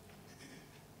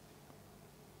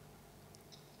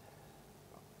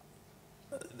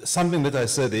something that I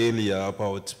said earlier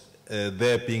about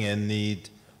there being a need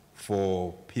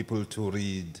for people to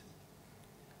read,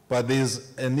 but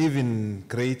there's an even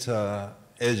greater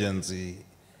urgency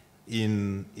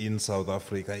in South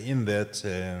Africa in that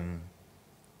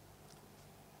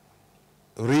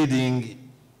reading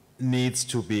needs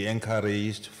to be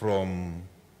encouraged from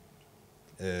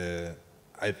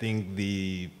I think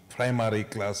the primary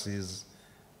classes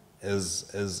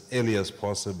as early as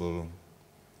possible.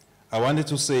 I wanted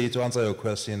to say, to answer your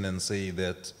question and say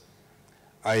that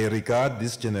I regard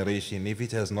this generation, if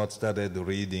it has not started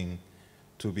reading,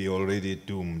 to be already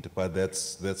doomed, but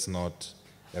that's not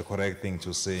a correct thing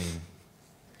to say.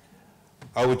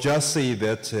 I would just say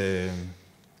that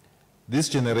this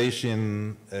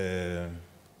generation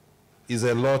is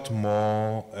a lot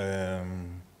more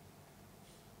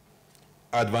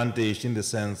advantage in the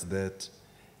sense that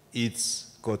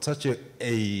it's got such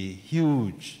a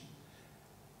huge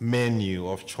menu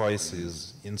of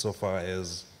choices insofar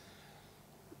as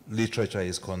literature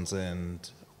is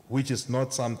concerned, which is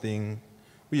something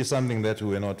that we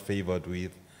were not favored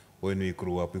with when we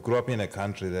grew up. We grew up in a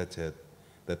country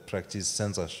that practiced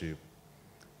censorship,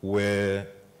 where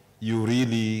you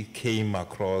really came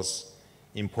across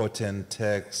important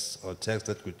texts or texts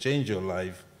that could change your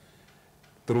life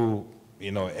through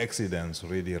accidents,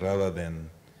 really, rather than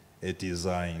a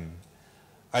design.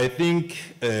 I think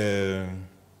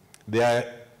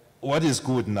what is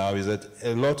good now is that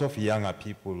a lot of younger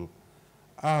people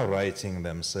are writing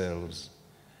themselves,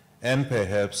 and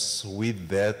perhaps with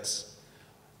that,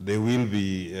 there will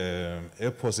be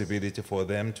a possibility for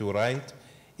them to write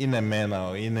in a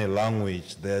manner, in a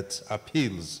language that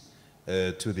appeals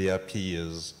to their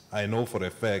peers. I know for a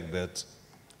fact that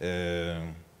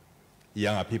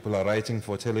younger people are writing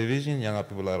for television, younger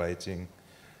people are writing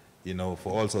you know,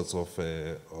 for all sorts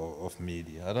of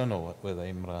media. I don't know whether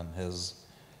Imran has,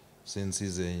 since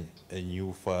he's a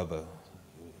new father,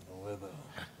 whether...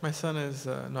 My son is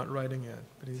not writing yet,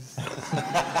 but he's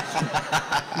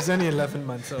only 11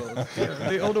 months old.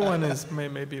 The older one is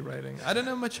may be writing. I don't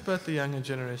know much about the younger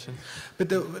generation, but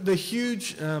the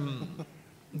huge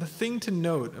the thing to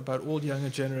note about all younger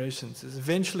generations is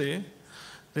eventually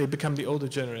they become the older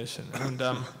generation. And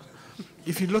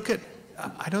if you look at,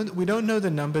 we don't know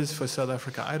the numbers for South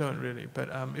Africa. I don't really, but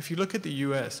if you look at the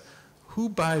U.S., who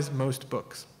buys most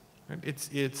books? Right?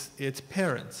 It's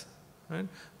parents. Right?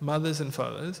 Mothers and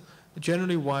fathers,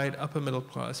 generally white, upper middle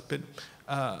class. But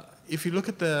if you look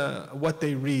at what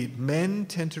they read, men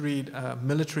tend to read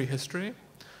military history,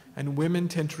 and women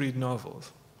tend to read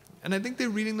novels. And I think they're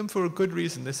reading them for a good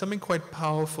reason. There's something quite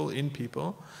powerful in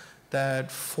people that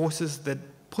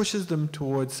pushes them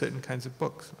towards certain kinds of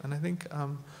books. And I think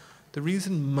the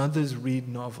reason mothers read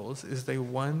novels is they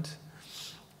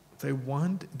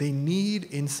need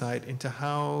insight into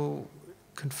how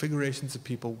configurations of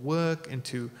people work,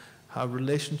 into how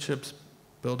relationships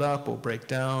build up or break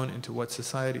down, into what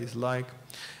society is like.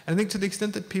 And I think to the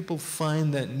extent that people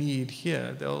find that need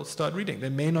here, they'll start reading. They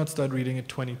may not start reading at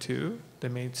 22, they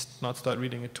may not start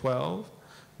reading at 12,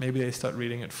 maybe they start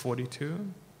reading at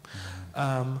 42.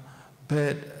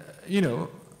 But, you know,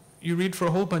 you read for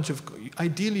a whole bunch of,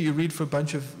 ideally you read for a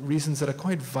bunch of reasons that are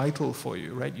quite vital for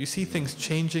you, right? You see things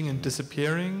changing and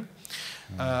disappearing,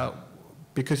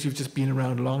 because you've just been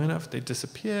around long enough, they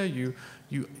disappear.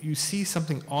 You see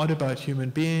something odd about human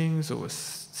beings or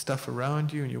stuff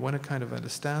around you, and you want to kind of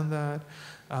understand that.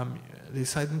 There's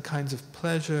certain kinds of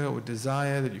pleasure or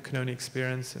desire that you can only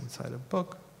experience inside a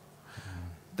book.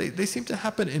 They seem to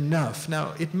happen enough.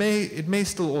 Now, it may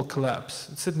still all collapse.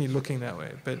 It's certainly looking that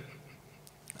way, but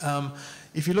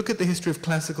if you look at the history of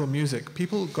classical music,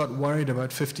 people got worried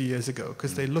about 50 years ago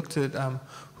because they looked at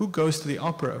who goes to the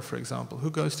opera, for example, who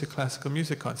goes to classical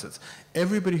music concerts.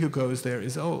 Everybody who goes there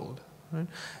is old, right?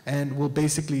 And will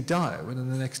basically die within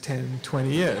the next 10,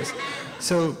 20 years.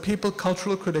 So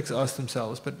cultural critics ask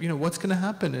themselves, but you know, what's going to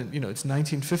happen? And you know, it's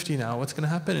 1950 now. What's going to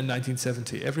happen in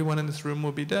 1970? Everyone in this room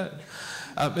will be dead.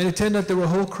 And it turned out there were a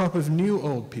whole crop of new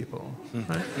old people,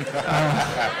 right?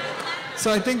 So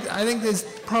I think there's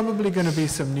probably going to be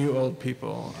some new old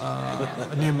people,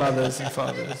 new mothers and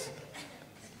fathers.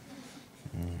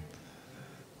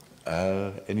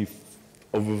 Any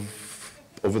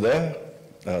over there,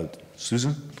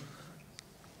 Susan?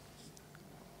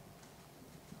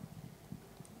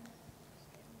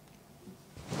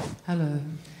 Hello.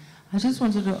 I just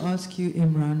wanted to ask you,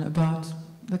 Imran, about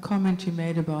the comment you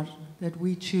made about that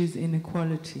we choose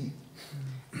inequality,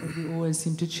 that we always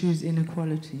seem to choose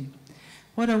inequality.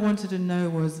 What I wanted to know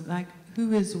was, like,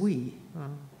 who is we?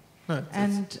 No,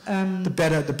 and the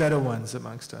better ones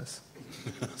amongst us.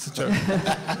 It's a joke.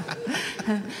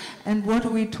 And what are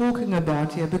we talking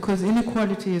about here? Because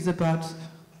inequality is about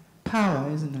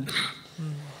power, isn't it?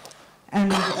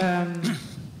 And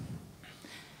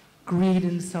greed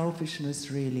and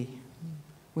selfishness, really,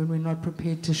 when we're not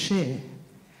prepared to share.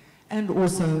 And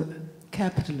also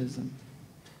capitalism.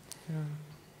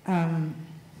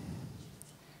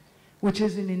 Which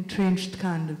is an entrenched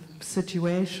kind of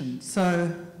situation.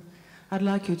 So I'd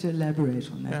like you to elaborate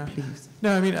on that, please.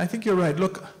 No, I mean, I think you're right.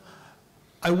 Look,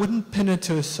 I wouldn't pin it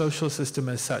to a social system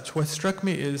as such. What struck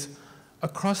me is,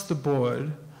 across the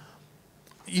board,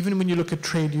 even when you look at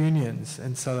trade unions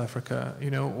in South Africa, you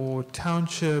know, or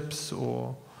townships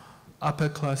or upper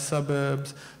class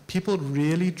suburbs, people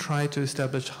really try to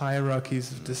establish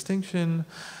hierarchies of distinction.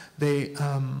 They,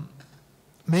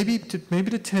 maybe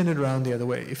to turn it around the other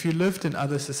way, if you lived in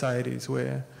other societies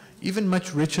where, even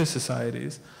much richer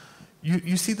societies,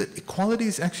 you see that equality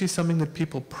is actually something that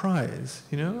people prize,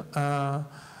 you know?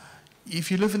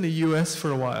 If you live in the US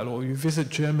for a while or you visit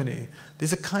Germany,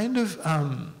 there's a kind of,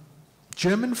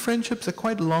 German friendships are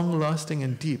quite long-lasting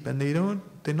and deep, and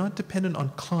they're not dependent on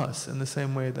class in the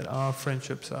same way that our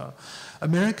friendships are.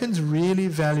 Americans really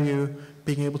value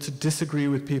being able to disagree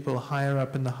with people higher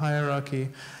up in the hierarchy,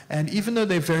 and even though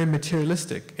they're very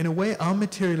materialistic, in a way our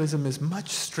materialism is much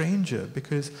stranger,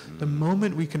 because the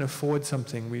moment we can afford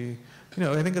something, you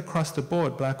know, I think across the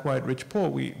board, black, white, rich, poor,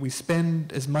 we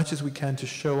spend as much as we can to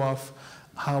show off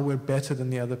how we're better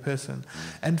than the other person.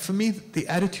 And for me, the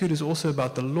attitude is also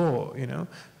about the law, you know.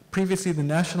 Previously, the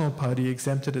National Party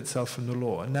exempted itself from the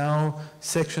law. Now,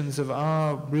 sections of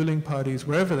our ruling parties,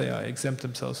 wherever they are, exempt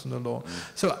themselves from the law.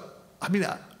 So, I mean,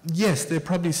 yes, there are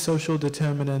probably social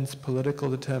determinants,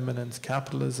 political determinants,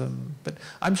 capitalism, but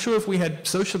I'm sure if we had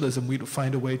socialism, we'd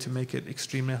find a way to make it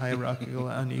extremely hierarchical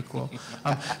and unequal.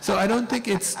 So I don't think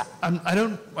it's, I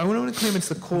don't want to claim it's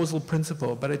the causal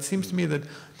principle, but it seems to me that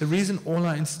the reason all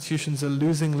our institutions are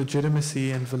losing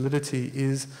legitimacy and validity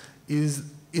is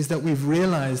that we've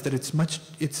realized that it's much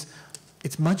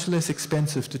less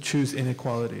expensive to choose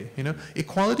inequality. You know,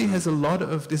 equality has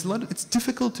it's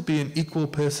difficult to be an equal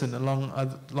person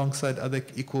alongside other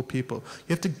equal people.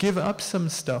 You have to give up some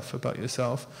stuff about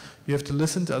yourself. You have to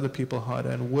listen to other people harder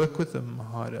and work with them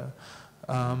harder.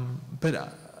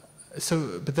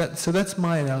 So that's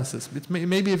my analysis. It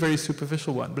may be a very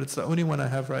superficial one, but it's the only one I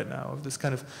have right now of this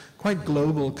kind of quite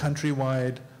global,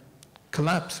 countrywide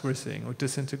collapse we're seeing, or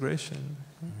disintegration.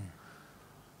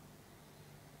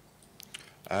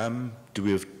 Do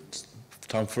we have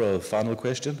time for a final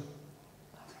question?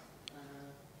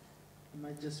 I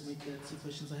might just make two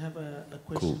questions. I have a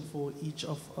question for each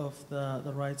of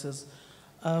the writers.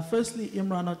 Firstly,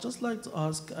 Imran, I'd just like to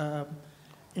ask,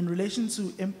 in relation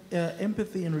to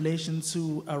empathy in relation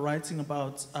to writing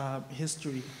about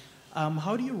history,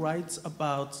 how do you write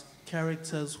about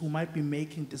characters who might be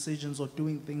making decisions or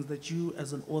doing things that you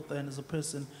as an author and as a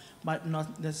person might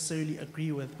not necessarily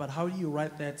agree with, but how do you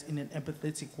write that in an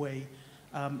empathetic way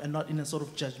and not in a sort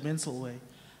of judgmental way?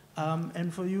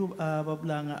 And for you,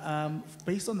 Bablanga,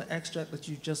 based on the extract that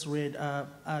you just read,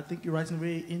 I think you're writing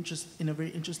in a very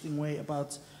interesting way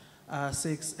about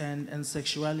sex and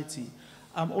sexuality.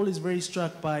 I'm always very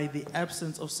struck by the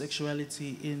absence of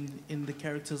sexuality in the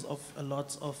characters of a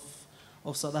lot of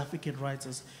South African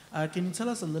writers. Can you tell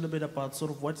us a little bit about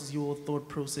sort of what is your thought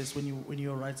process when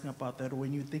you're writing about that, or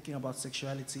when you're thinking about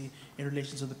sexuality in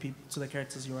relation to the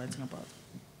characters you're writing about?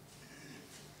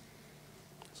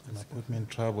 It's going to put me in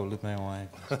trouble with my wife.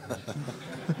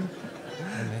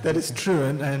 That is true,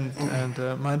 and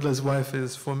Mandla's wife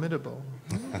is formidable,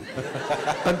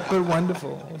 but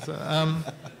wonderful. So,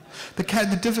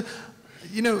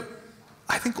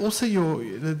 I think also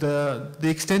the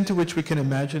extent to which we can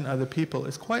imagine other people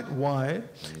is quite wide,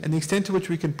 and the extent to which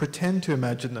we can pretend to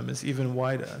imagine them is even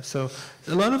wider. So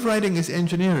a lot of writing is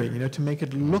engineering, to make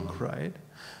it look right.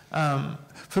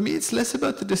 For me, it's less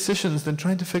about the decisions than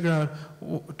trying to figure out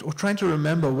or trying to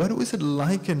remember what was it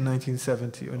like in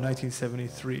 1970 or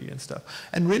 1973 and stuff.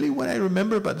 And really what I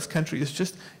remember about this country is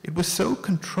just, it was so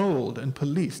controlled and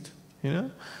policed,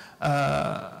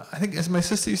 I think, as my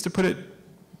sister used to put it,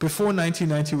 before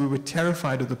 1990, we were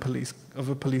terrified of a police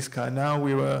car. Now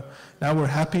we're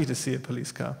happy to see a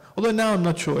police car. Although now I'm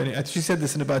not sure. She said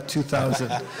this in about 2000.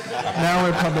 Now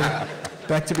we're probably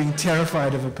back to being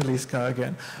terrified of a police car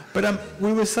again. But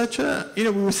we were such a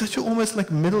almost like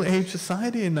middle-aged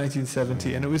society in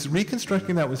 1970, and it was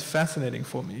reconstructing that was fascinating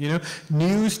for me. You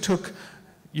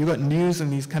got news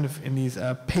in these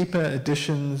paper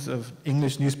editions of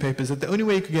English newspapers. That the only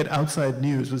way you could get outside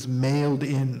news was mailed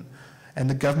in. And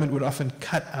the government would often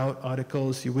cut out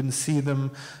articles, you wouldn't see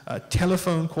them.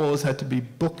 Telephone calls had to be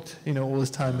booked, all this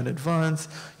time in advance.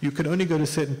 You could only go to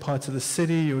certain parts of the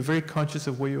city. You were very conscious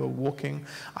of where you were walking.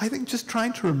 I think just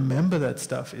trying to remember that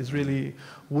stuff is really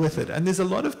worth it. And there's a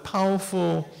lot of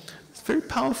very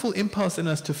powerful impulse in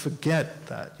us to forget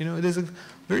that. There's a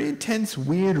very intense,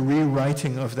 weird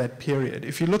rewriting of that period.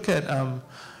 If you look at, in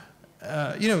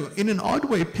an odd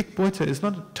way, Pick Botha is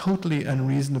not a totally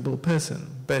unreasonable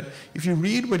person. But if you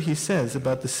read what he says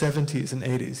about the 70s and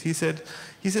 80s, he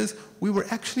says, we were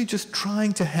actually just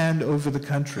trying to hand over the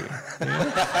country.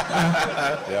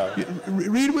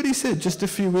 Read what he said just a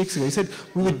few weeks ago. He said,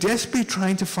 we were desperately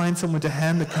trying to find someone to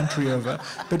hand the country over.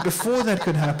 But before that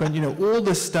could happen, all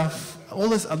this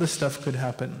other stuff could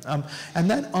happen. And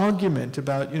that argument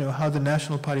about, how the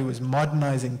National Party was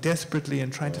modernizing desperately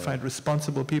and trying to find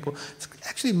responsible people, it's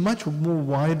actually a much more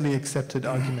widely accepted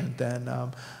argument than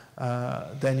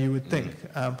you would think.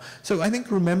 So I think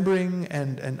remembering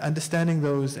and understanding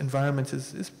those environments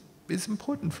is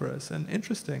important for us and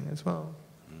interesting as well.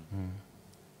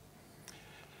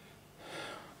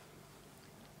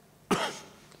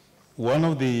 One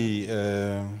of the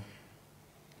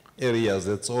areas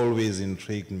that's always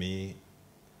intrigued me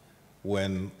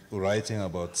when writing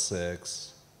about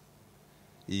sex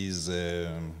is,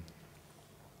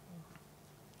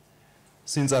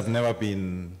 since I've never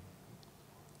been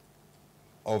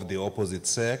of the opposite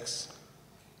sex,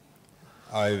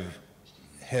 I've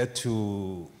had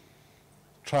to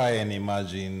try and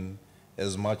imagine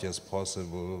as much as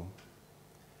possible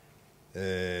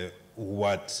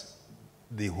what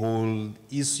the whole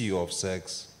issue of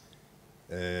sex,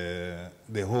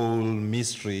 the whole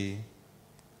mystery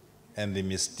and the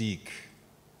mystique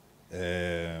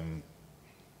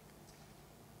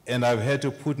and I've had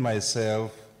to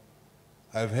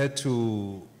I've had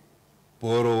to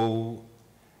borrow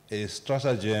a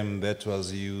stratagem that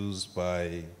was used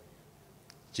by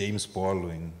James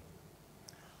Baldwin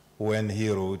when he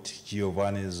wrote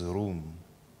Giovanni's Room,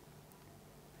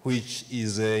 which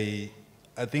is I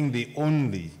think the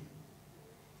only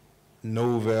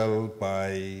novel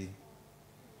by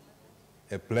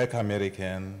a black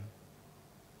American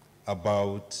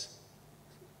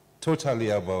totally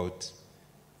about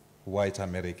white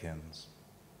Americans.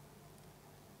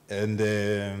 And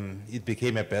it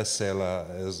became a bestseller,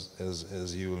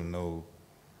 as you will know.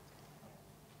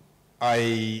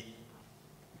 I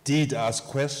did ask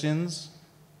questions,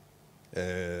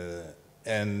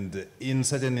 and in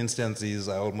certain instances,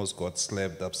 I almost got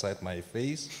slapped upside my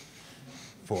face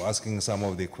for asking some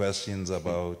of the questions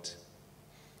about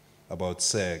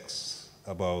sex,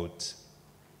 about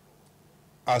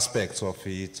aspects of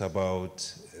it,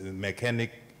 about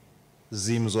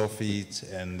mechanisms of it,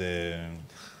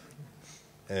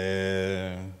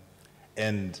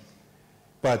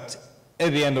 but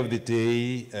at the end of the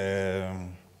day,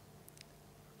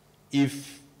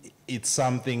 if it's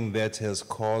something that has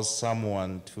caused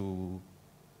someone to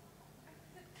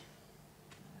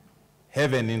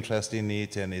have an interest in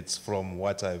it, and it's from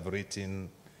what I've written,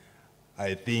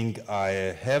 I think I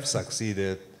have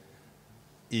succeeded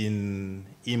in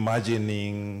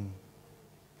imagining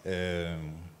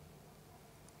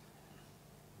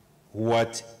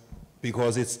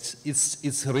because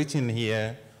it's written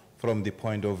here from the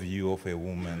point of view of a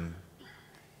woman.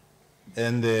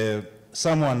 And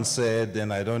someone said,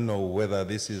 and I don't know whether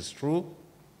this is true,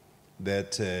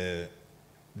 that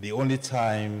the only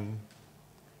time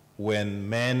when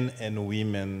men and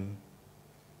women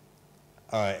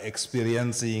are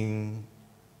experiencing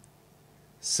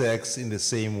sex in the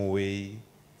same way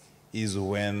is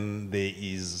when there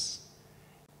is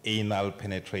anal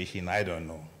penetration. I don't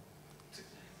know.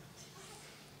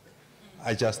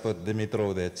 I just thought, let me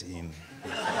throw that in.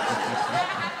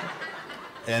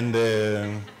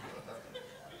 And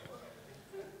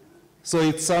so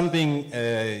it's something,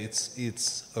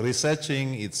 it's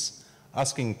researching, it's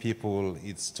asking people,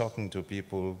 it's talking to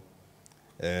people,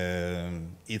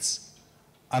 it's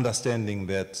understanding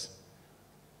that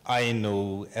I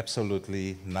know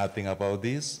absolutely nothing about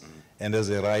this, and as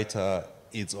a writer,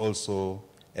 it's also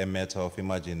a matter of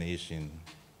imagination.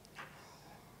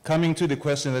 Coming to the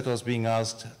question that was being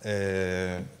asked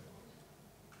to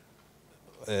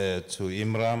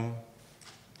Imran,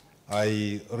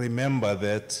 I remember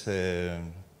that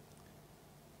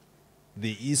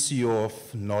the issue of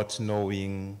not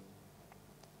knowing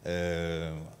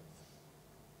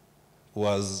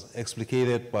was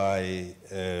explicated by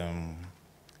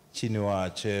Chinua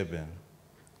Achebe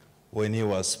when he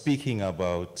was speaking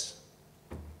about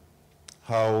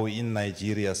how in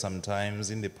Nigeria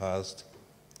sometimes in the past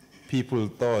people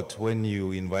thought when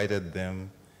you invited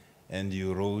them and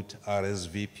you wrote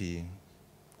RSVP,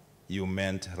 you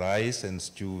meant rice and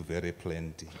stew very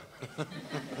plenty.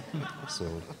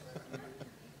 So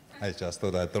I just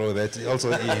thought I'd throw that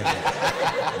also in.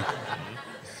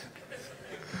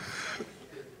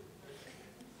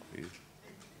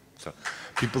 So,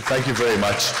 people, thank you very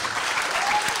much.